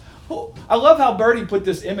Jesus? I love how Bertie put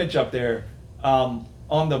this image up there in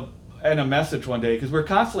a message one day, because we're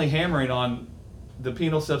constantly hammering on the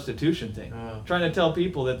penal substitution thing, trying to tell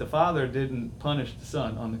people that the Father didn't punish the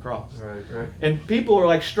Son on the cross. Right, right. And people were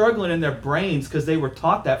like struggling in their brains because they were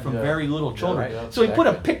taught that from Yeah. very little children. Yeah, So he put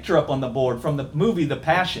a exactly. picture up on the board from the movie The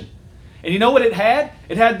Passion. And you know what it had?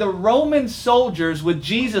 It had the Roman soldiers with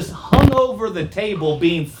Jesus hung over the table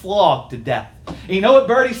being flogged to death. And you know what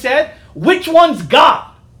Bertie said? Which one's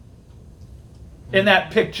God in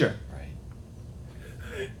that picture?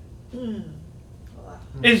 Right.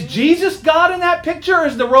 Is Jesus God in that picture, or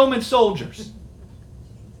is the Roman soldiers?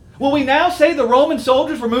 Will we now say the Roman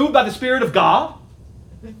soldiers were moved by the Spirit of God?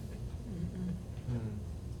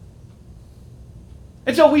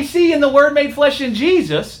 And so we see in the Word made flesh in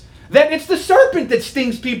Jesus that it's the serpent that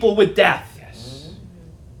stings people with death. Yes.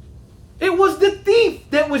 It was the thief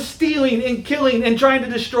that was stealing and killing and trying to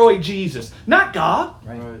destroy Jesus, not God.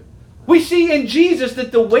 Right. Right. We see in Jesus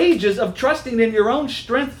that the wages of trusting in your own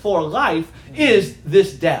strength for life is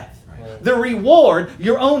this death. Right. The reward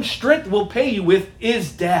your own strength will pay you with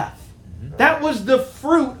is death. That was the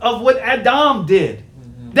fruit of what Adam did.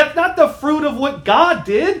 That's not the fruit of what God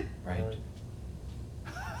did, Right.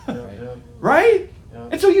 Yeah, yeah. right? Yeah.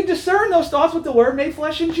 And so you discern those thoughts with the Word made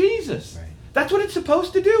flesh in Jesus. Right. That's what it's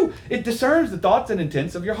supposed to do. It discerns the thoughts and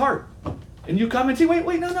intents of your heart. And you come and see, wait,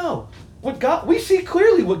 no. What God, we see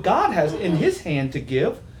clearly what God has in His hand to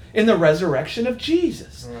give in the resurrection of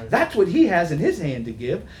Jesus. Right. That's what He has in His hand to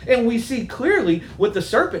give. And we see clearly what the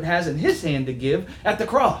serpent has in his hand to give at the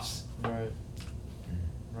cross. Right.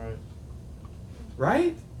 Right.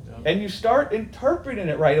 Right? Yeah. And you start interpreting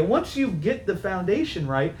it right. And once you get the foundation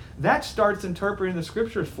right, that starts interpreting the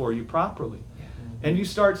scriptures for you properly. And you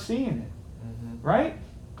start seeing it. Mhm. Right?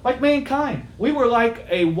 Like mankind. We were like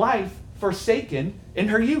a wife forsaken in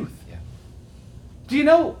her youth. Yeah. Do you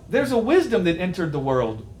know there's a wisdom that entered the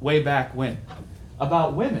world way back when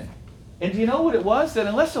about women? And do you know what it was? That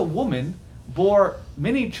unless a woman bore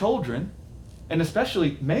many children, and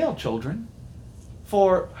especially male children,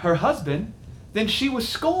 for her husband, then she was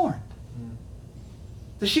scorned.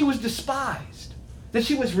 That she was despised. That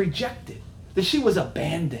she was rejected. That she was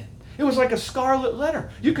abandoned. It was like a scarlet letter.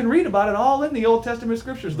 You can read about it all in the Old Testament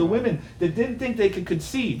scriptures. The women that didn't think they could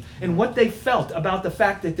conceive and what they felt about the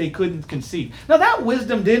fact that they couldn't conceive. Now that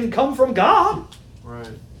wisdom didn't come from God. Right.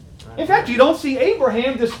 Right. In fact, you don't see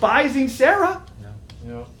Abraham despising Sarah. Yeah.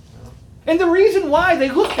 Yeah. And the reason why they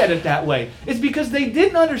looked at it that way is because they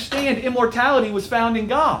didn't understand immortality was found in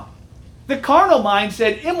God. The carnal mind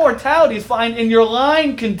said immortality is found in your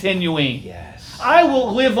line continuing. Yes. I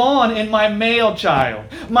will live on in my male child.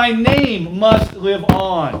 My name must live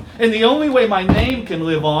on. And the only way my name can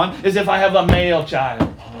live on is if I have a male child.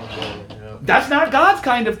 Okay, yeah. That's not God's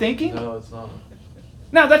kind of thinking. No, it's not.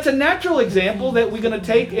 Now, that's a natural example that we're going to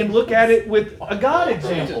take and look at it with a God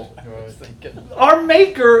example. Right. Our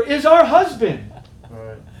Maker is our husband.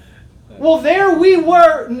 Right. Well, there we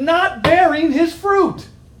were not bearing His fruit.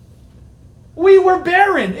 We were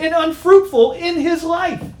barren and unfruitful in His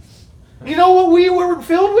life. You know what we were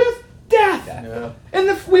filled with? Death. Yeah.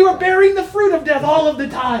 And we were bearing the fruit of death all of the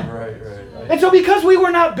time. Right. And so because we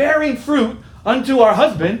were not bearing fruit unto our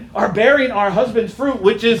husband, or bearing our husband's fruit,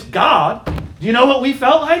 which is God, do you know what we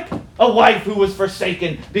felt like? A wife who was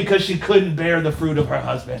forsaken because she couldn't bear the fruit of her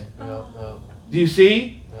husband. Yeah. Yeah. Do you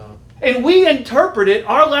see? Yeah. And we interpreted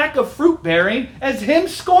our lack of fruit bearing as Him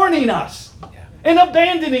scorning us and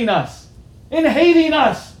abandoning us and hating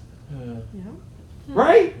us. Yeah.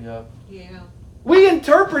 Right? Yeah. Yeah. We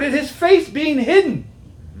interpreted His face being hidden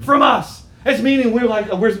from us as meaning we're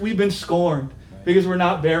like we've been scorned because we're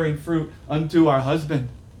not bearing fruit unto our husband.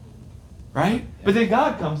 Right? But then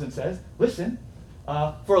God comes and says, listen,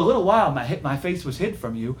 for a little while my face was hid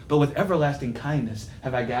from you, but with everlasting kindness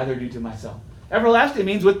have I gathered you to myself. Everlasting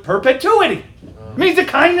means with perpetuity. It means the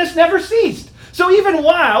kindness never ceased. So even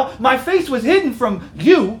while my face was hidden from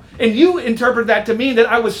you, and you interpreted that to mean that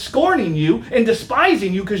I was scorning you and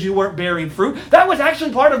despising you because you weren't bearing fruit, that was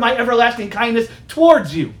actually part of my everlasting kindness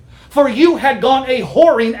towards you. For you had gone a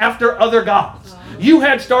whoring after other gods. You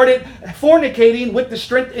had started fornicating with the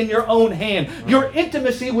strength in your own hand. Your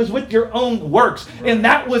intimacy was with your own works. And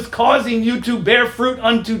that was causing you to bear fruit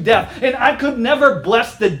unto death. And I could never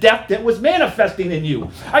bless the death that was manifesting in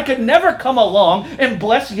you. I could never come along and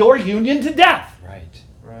bless your union to death. Right.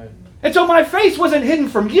 Right. And so my face wasn't hidden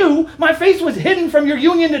from you. My face was hidden from your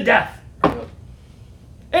union to death. Yeah.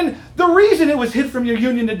 And the reason it was hid from your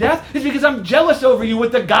union to death is because I'm jealous over you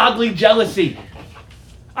with a godly jealousy.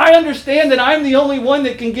 I understand that I'm the only one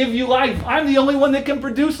that can give you life. I'm the only one that can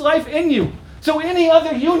produce life in you. So any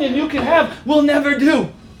other union you can have will never do.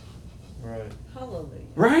 Right. Hallelujah.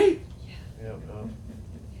 Right? Yeah. Yeah.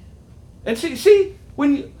 And see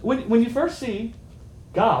when you first see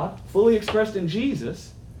God, fully expressed in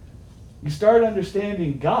Jesus. You start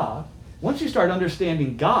understanding God. Once you start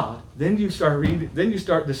understanding God, then you start reading. Then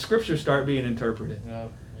the scriptures start being interpreted Yeah,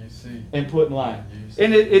 you see. and put in line. You see.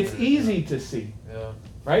 And it's easy to see, Yeah.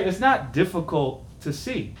 right? It's not difficult to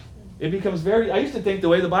see. It becomes I used to think the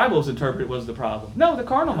way the Bible was interpreted was the problem. No, the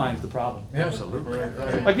carnal mind's the problem. Absolutely. Right,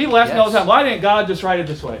 right. Like people ask me all the Yes. time, why didn't God just write it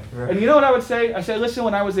this way? Right. And you know what I would say? I say, listen,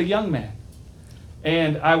 when I was a young man,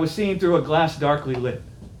 and I was seeing through a glass darkly lit,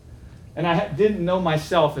 and I didn't know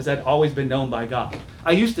myself as I'd always been known by God.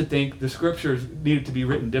 I used to think the scriptures needed to be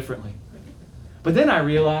written differently. But then I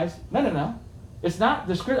realized, no. It's not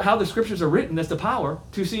how the scriptures are written that's the power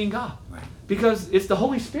to seeing God. Right. Because it's the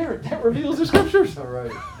Holy Spirit that reveals the scriptures. All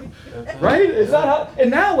right. That's it. Right? It's not how,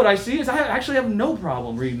 and now what I see is I actually have no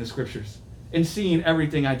problem reading the scriptures and seeing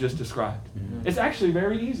everything I just described. Mhm. It's actually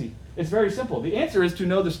very easy. It's very simple. The answer is to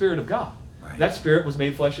know the Spirit of God. Right. That Spirit was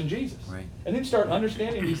made flesh in Jesus. Right. And then start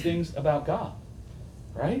understanding these things about God.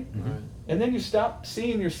 Right? Right. And then you stop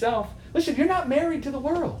seeing yourself. Listen, you're not married to the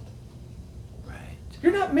world. Right.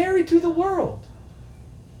 You're not married to the world.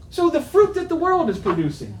 So the fruit that the world is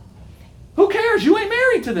producing, who cares? You ain't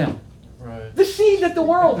married to them. Right. The seed that the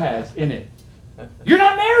world has in it. You're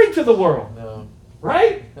not married to the world. No.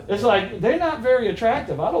 Right? It's like, they're not very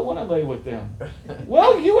attractive. I don't want to lay with them.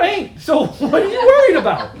 Well, you ain't. So what are you worried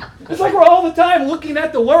about? It's like we're all the time looking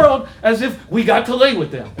at the world as if we got to lay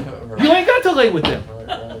with them. Right. You ain't got to lay with them.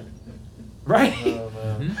 Right. Right? Oh,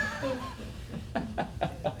 man.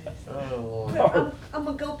 Oh, Lord. But I'm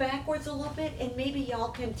gonna go backwards a little bit, and maybe y'all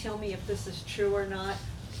can tell me if this is true or not.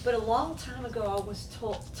 But a long time ago, I was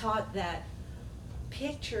taught that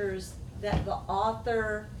pictures that the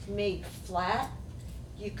author made flat,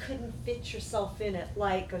 you couldn't fit yourself in it,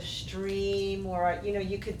 like a stream or,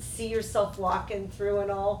 you could see yourself walking through and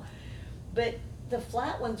all. But the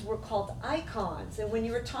flat ones were called icons. And when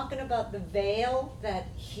you were talking about the veil that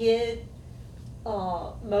hid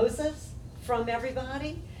Moses from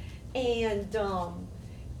everybody, and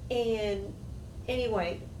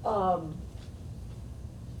anyway,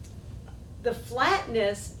 the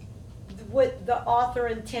flatness, what the author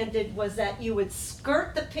intended was that you would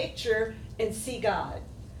skirt the picture and see God.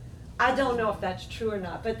 I don't know if that's true or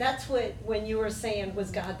not, but that's what, when you were saying, was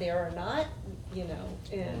God there or not,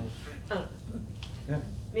 and Yeah.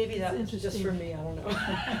 maybe that was just for me, I don't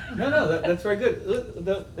know. No, that's very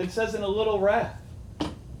good. It says in a little wrath.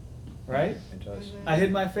 Right? It does. I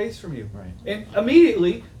hid my face from you. Right. And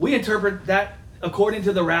immediately we interpret that according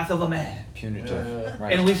to the wrath of a man. Punitive. Yeah.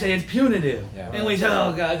 Right. And we say it's punitive. Yeah. And we say,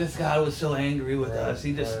 oh God, this God was so angry with Right, us.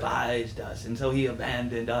 He right. despised us. And so he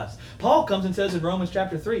abandoned us. Paul comes and says in Romans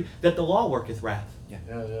chapter 3 that the law worketh wrath. Yeah,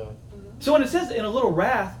 yeah. So when it says in a little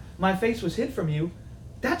wrath, my face was hid from you,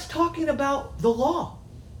 that's talking about the law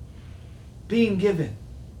being given.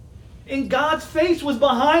 And God's face was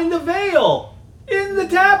behind the veil in the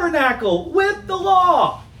tabernacle with the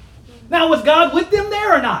law. Now, was God with them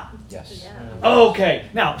there or not? Yes. Yeah. Okay,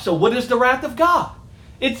 now, so what is the wrath of God?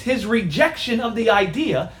 It's his rejection of the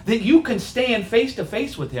idea that you can stand face to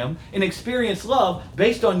face with him and experience love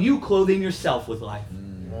based on you clothing yourself with life.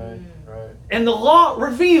 Right, right. And the law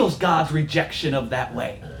reveals God's rejection of that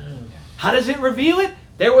way. How does it reveal it?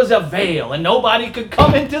 There was a veil and nobody could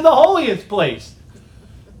come into the holiest place.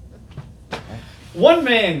 One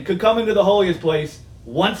man could come into the holiest place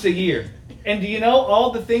once a year. And do you know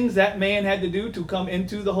all the things that man had to do to come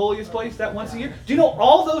into the holiest place that once a year? Do you know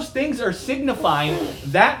all those things are signifying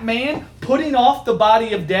that man putting off the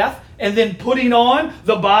body of death and then putting on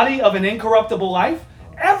the body of an incorruptible life?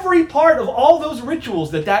 Every part of all those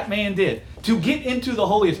rituals that man did to get into the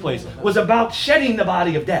holiest place was about shedding the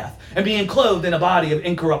body of death and being clothed in a body of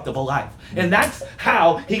incorruptible life. And that's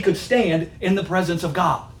how he could stand in the presence of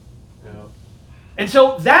God. Yeah. And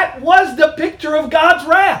so that was the picture of God's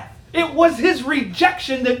wrath. It was his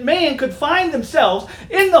rejection that man could find themselves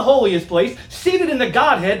in the holiest place, seated in the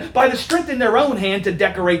Godhead by the strength in their own hand to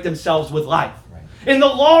decorate themselves with life. Right. And the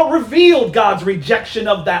law revealed God's rejection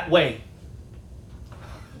of that way.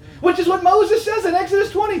 Which is what Moses says in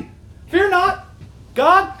Exodus 20. Fear not,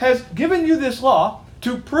 God has given you this law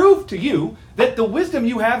to prove to you that the wisdom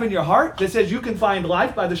you have in your heart that says you can find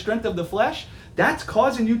life by the strength of the flesh, that's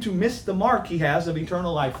causing you to miss the mark he has of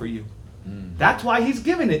eternal life for you. That's why he's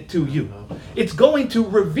given it to you. It's going to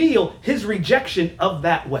reveal his rejection of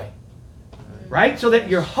that way. Right? So that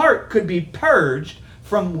your heart could be purged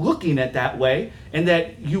from looking at that way and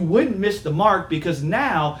that you wouldn't miss the mark because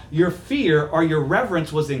now your fear or your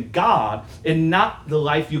reverence was in God and not the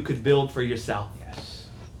life you could build for yourself. Yes.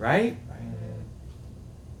 Right?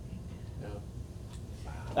 Yeah.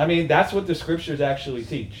 I mean, that's what the scriptures actually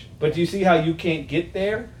teach. But do you see how you can't get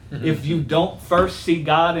there if you don't first see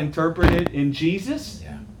God interpreted in Jesus?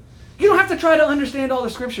 Yeah. You don't have to try to understand all the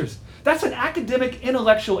scriptures. That's an academic,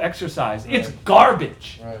 intellectual exercise. It's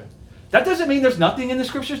garbage. Right. That doesn't mean there's nothing in the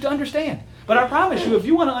scriptures to understand. But I promise you, if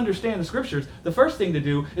you want to understand the scriptures, the first thing to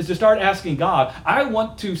do is to start asking God, I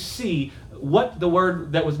want to see what the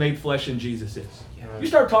word that was made flesh in Jesus is. Right. You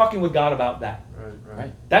start talking with God about that.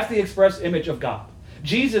 Right. That's the express image of God.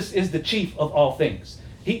 Jesus is the chief of all things.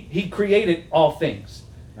 He created all things.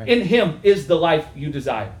 Right. In him is the life you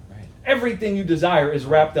desire. Right. Everything you desire is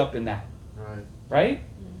wrapped up in that. Right. Right?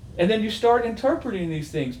 And then you start interpreting these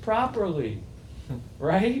things properly.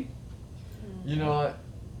 Right? You know,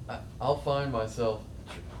 I'll find myself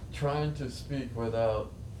trying to speak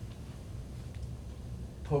without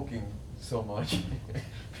poking so much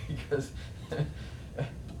because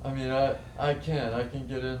I mean I can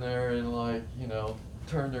get in there and, like, you know,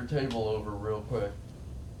 turn their table over real quick,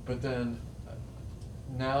 but then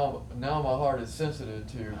now my heart is sensitive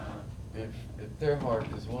to if their heart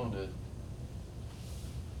is wounded,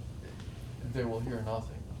 they will hear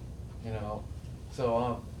nothing, you know.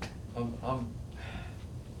 So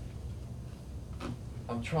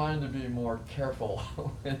I'm trying to be more careful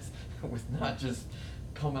with not just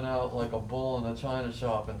coming out like a bull in a china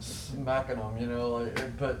shop and smacking them, you know.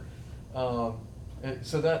 Like, but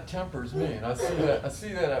so that tempers me, and I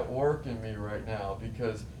see that at work in me right now,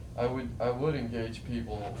 because I would engage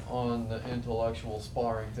people on the intellectual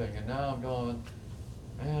sparring thing, and now I'm going,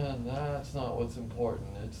 man, that's not what's important.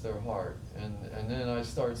 It's their heart, and then I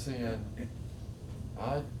start seeing,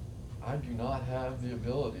 I do not have the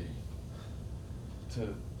ability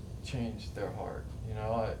to change their heart. You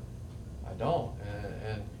know, I don't,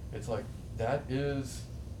 and it's like, that is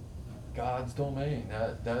God's domain.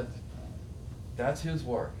 That's His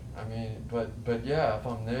work. I mean, but yeah, if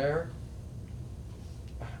I'm there,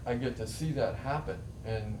 I get to see that happen,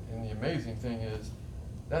 and the amazing thing is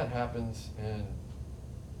that happens, and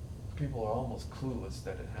people are almost clueless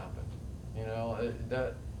that it happened. You know,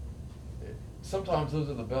 sometimes those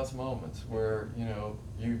are the best moments where, you know,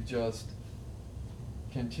 you just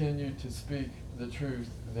continue to speak the truth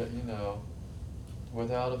that you know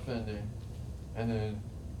without offending, and then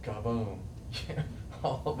kaboom,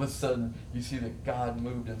 all of a sudden you see that God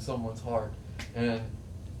moved in someone's heart, and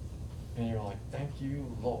you're like, thank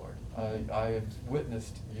you, Lord. I have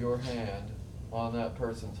witnessed your hand on that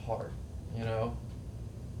person's heart, you know,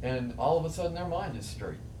 and all of a sudden their mind is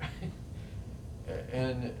straight.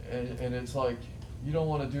 and it's like, you don't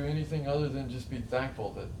want to do anything other than just be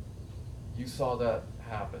thankful that you saw that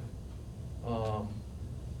happen.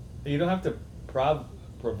 You don't have to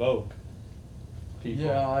provoke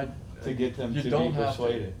people to get them you to don't be have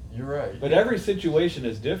persuaded. To. You're right. But every situation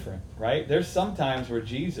is different, right? There's some times where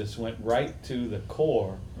Jesus went right to the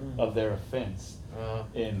core of their offense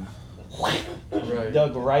and right.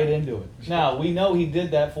 dug right into it. Now, we know He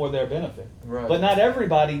did that for their benefit. Right. But not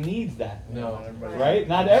everybody needs that. No. Right?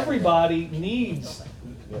 Not everybody needs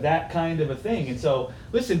that kind of a thing. And so,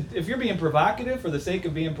 listen, if you're being provocative for the sake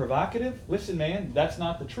of being provocative, listen, man, that's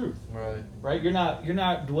not the truth. Right. Right? You're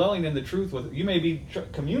not dwelling in the truth with, you may be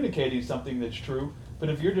communicating something that's true, but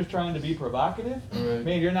if you're just trying to be provocative, Right.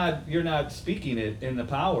 man, you're not speaking it in the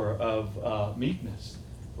power of meekness,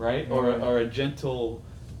 right? Right. Or a gentle,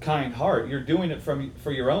 kind heart. You're doing it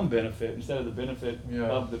for your own benefit instead of the benefit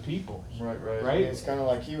of the people. Right. Right? It's kind of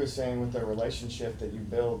like he was saying with the relationship that you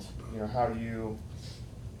build. You know, how do your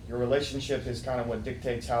relationship is kind of what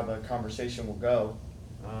dictates how the conversation will go.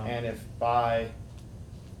 And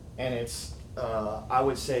I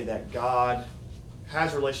would say that God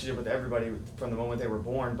has a relationship with everybody from the moment they were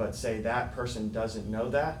born, but say that person doesn't know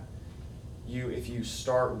that. If you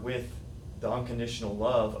start with the unconditional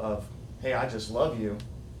love of, hey, I just love you,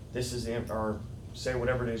 this is or say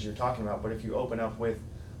whatever it is you're talking about, but if you open up with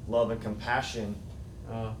love and compassion,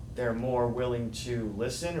 they're more willing to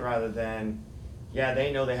listen rather than, yeah,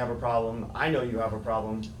 they know they have a problem, I know you have a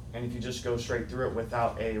problem, and if you just go straight through it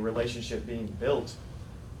without a relationship being built,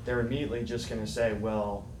 they're immediately just going to say,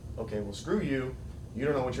 well, okay, well, screw you. You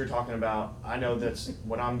don't know what you're talking about. I know that's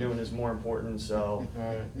what I'm doing is more important. So,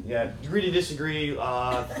 yeah, agree to disagree.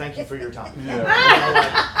 Thank you for your time. Yeah. You know,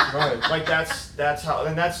 Right. like that's how,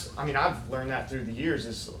 and I mean, I've learned that through the years.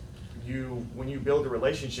 Is when you build a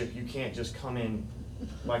relationship, you can't just come in,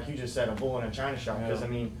 like you just said, a bull in a china shop. Because Yeah. I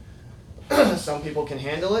mean, some people can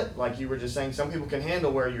handle it, like you were just saying. Some people can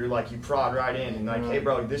handle where you're like, you prod right in and like, hey,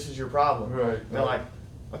 bro, this is your problem. Right. And they're like,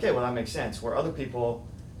 okay, well, that makes sense. Where other people,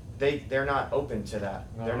 they're not open to that.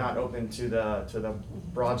 No. They're not open to the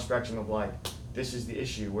broad spectrum of like, this is the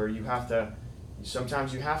issue, where you have to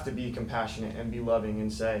sometimes you have to be compassionate and be loving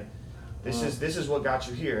and say, this is what got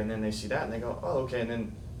you here, and then they see that and they go, oh, okay, and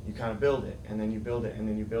then you kind of build it, and then you build it, and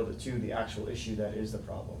then you build it to the actual issue that is the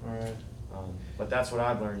problem. Right. But that's what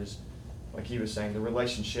I've learned is, like he was saying, the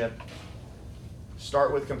relationship,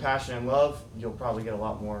 start with compassion and love, you'll probably get a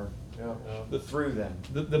lot more Yeah, yeah. through them.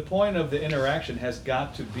 The point of the interaction has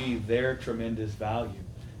got to be their tremendous value,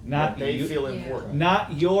 not They you, feel Yeah. important.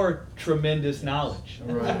 not your tremendous knowledge.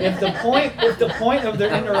 Right. If the point of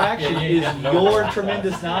their interaction is your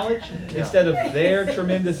tremendous knowledge instead of their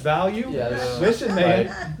tremendous value, Yes. listen,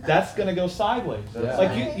 man, that's gonna go sideways. Yeah.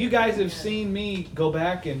 Like you guys have seen me go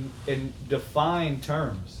back and define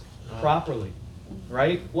terms properly,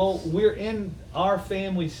 right? Well, we're in our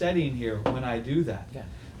family setting here when I do that. Yeah.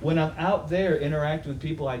 When I'm out there interacting with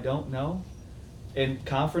people I don't know, in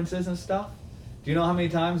conferences and stuff, do you know how many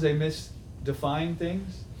times they misdefine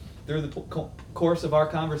things through the course of our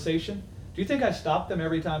conversation? Do you think I stop them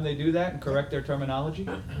every time they do that and correct their terminology?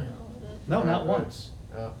 No, not once.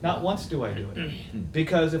 Yeah. Not once do I do it.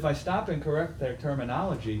 Because if I stop and correct their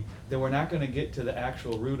terminology, then we're not going to get to the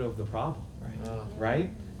actual root of the problem. Yeah. Right?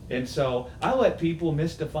 And so I let people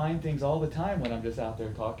misdefine things all the time when I'm just out there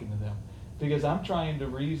talking to them. Because I'm trying to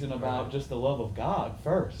reason about just the love of God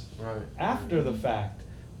first. Right. After the fact,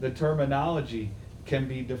 the terminology can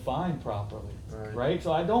be defined properly. Right.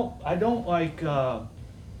 So I don't like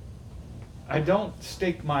I don't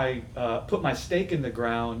stake my put my stake in the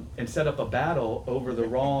ground and set up a battle over the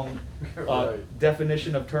wrong Right.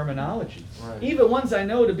 definition of terminology. Right. Even ones I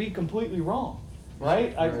know to be completely wrong.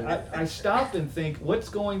 Right? Right. I stop and think, what's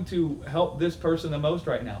going to help this person the most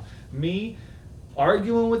right now? Me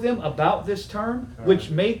arguing with them about this term, which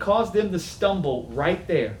may cause them to stumble right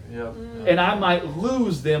there. Yep. And I might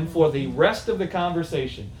lose them for the rest of the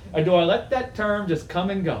conversation. Or do I let that term just come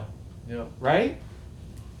and go? Yep. Right?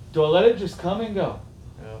 Do I let it just come and go?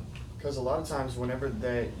 Yep. Because a lot of times, whenever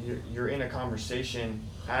you're in a conversation,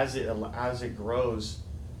 as it grows,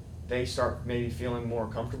 they start maybe feeling more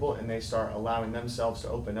comfortable and they start allowing themselves to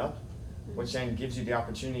open up, which then gives you the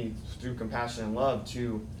opportunity through compassion and love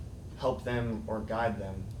to help them or guide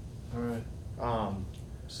them. All right.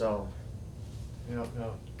 So, Yep.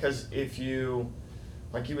 Yep. because if you,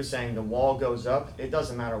 like he was saying, the wall goes up, it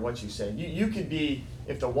doesn't matter what you say. You could be,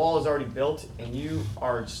 if the wall is already built and you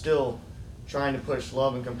are still trying to push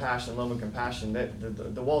love and compassion, that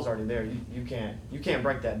the wall's already there. You can't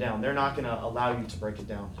break that down. They're not going to allow you to break it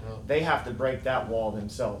down. Yeah. They have to break that wall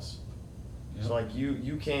themselves. Yep. So like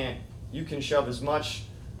you can shove as much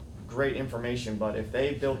great information, but if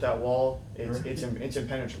they built that wall, it's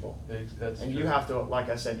impenetrable. That's And true. you have to, like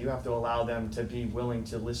I said, you have to allow them to be willing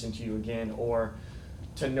to listen to you again, or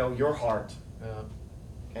to know your heart Yeah.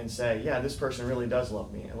 and say, yeah, this person really does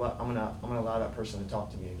love me. I'm gonna allow that person to talk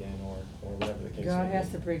to me again, or whatever the case God may has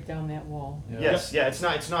be. to break down that wall. Yeah. Yes, yeah, it's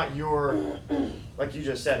not your, like you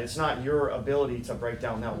just said, it's not your ability to break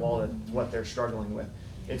down that wall, that's what they're struggling with.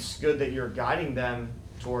 It's good that you're guiding them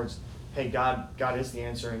towards, hey, God is the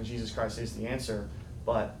answer and Jesus Christ is the answer,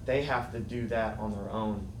 but they have to do that on their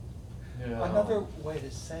own. Yeah. Another way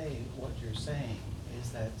to say what you're saying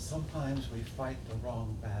is that sometimes we fight the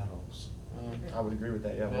wrong battles. I would agree with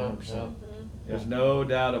that, yeah, 100%. There's no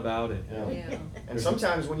doubt about it. Yeah. Yeah. And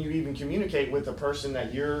sometimes when you even communicate with the person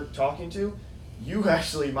that you're talking to, you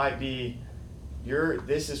actually might be,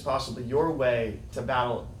 this is possibly your way to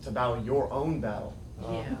battle your own battle.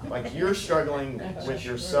 Yeah. Like you're struggling That's with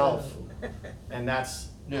true. yourself, and that's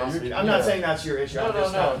Yeah, possibly, you're- I'm not yeah. saying that's your issue. No, I'm no,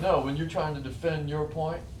 just no, kind of- no. When you're trying to defend your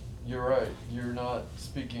point, you're right. You're not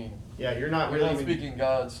speaking. Yeah, you're not You're really not even, speaking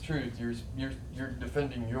God's truth. You're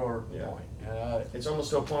defending your Yeah. point. And it's almost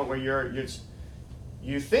to a point where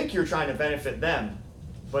you think you're trying to benefit them,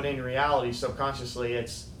 but in reality, subconsciously,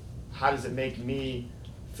 it's how does it make me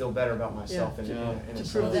feel better about myself Yeah. in a To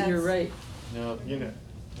sense. Prove that you're right. yeah. You know,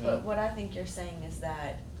 But what I think you're saying is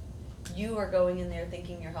that you are going in there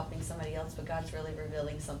thinking you're helping somebody else, but God's really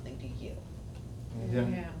revealing something to you. Yeah.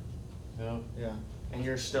 Yeah. Yeah, and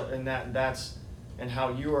you're still, and and how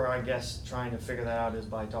you are, I guess, trying to figure that out is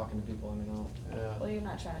by talking to people. I mean, Yeah. Well, you're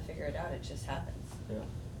not trying to figure it out, it just happens. yeah.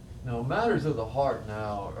 No, matters of the heart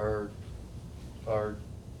now are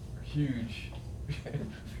huge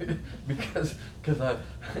because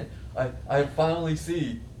I finally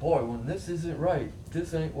see, boy, when this isn't right,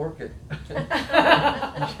 this ain't working. You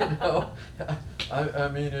know, I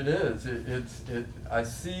mean it is. I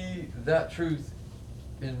see that truth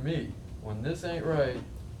in me. When this ain't right,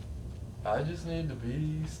 I just need to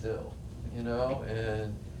be still, you know,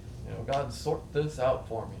 and God sort this out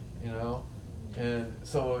for me, you know. And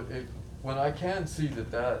so when I can see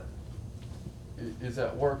that is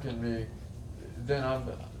at work in me, then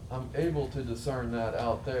I'm able to discern that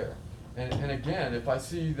out there. And again, if I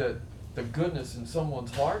see that the goodness in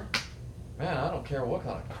someone's heart, man, I don't care what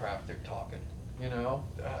kind of crap they're talking. You know,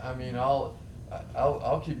 I mean, I'll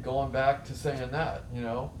keep going back to saying that. You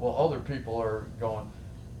know, well, other people are going,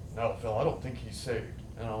 no, Phil, I don't think he's saved,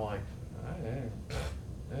 and I'm like,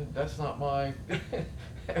 that's not my,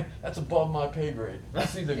 that's above my pay grade. I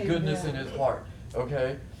see the goodness in his heart.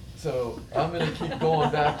 Okay. So I'm gonna keep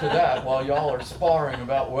going back to that while y'all are sparring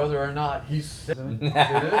about whether or not he's saved. It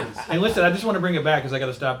is. And listen, I just want to bring it back because I got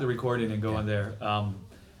to stop the recording and go in there.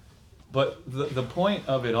 But the point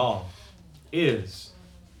of it all is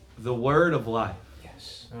the word of life,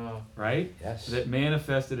 Yes. right? Yes. That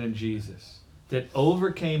manifested in Jesus, that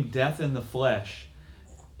overcame death in the flesh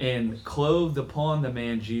and clothed upon the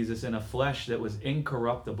man Jesus in a flesh that was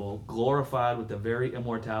incorruptible, glorified with the very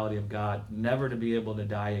immortality of God, never to be able to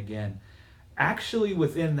die again. Actually,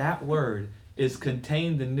 within that word is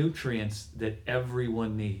contained the nutrients that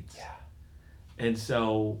everyone needs. Yeah. And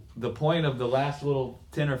so the point of the last little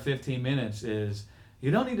 10 or 15 minutes is you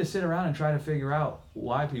don't need to sit around and try to figure out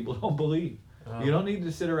why people don't believe. You don't need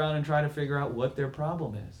to sit around and try to figure out what their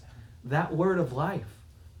problem is. That word of life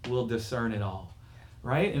will discern it all,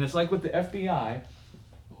 right? And it's like with the FBI,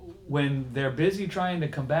 when they're busy trying to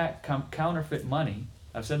combat counterfeit money,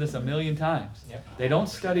 I've said this a million times, Yep. they don't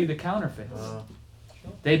study the counterfeits.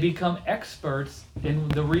 They become experts in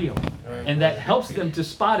the real, and that helps them to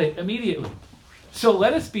spot it immediately. So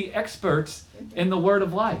let us be experts in the word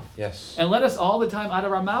of life. Yes. And let us all the time out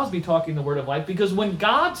of our mouths be talking the word of life, because when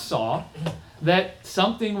God saw that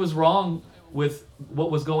something was wrong with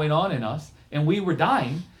what was going on in us and we were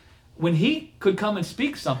dying, when he could come and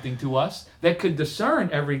speak something to us that could discern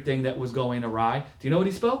everything that was going awry, do you know what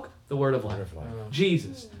he spoke? The word of life. Word of life.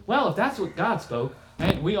 Jesus. Well, if that's what God spoke,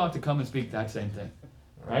 man, we ought to come and speak that same thing.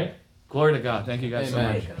 Right? Glory to God. Thank you guys so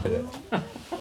Amen. much.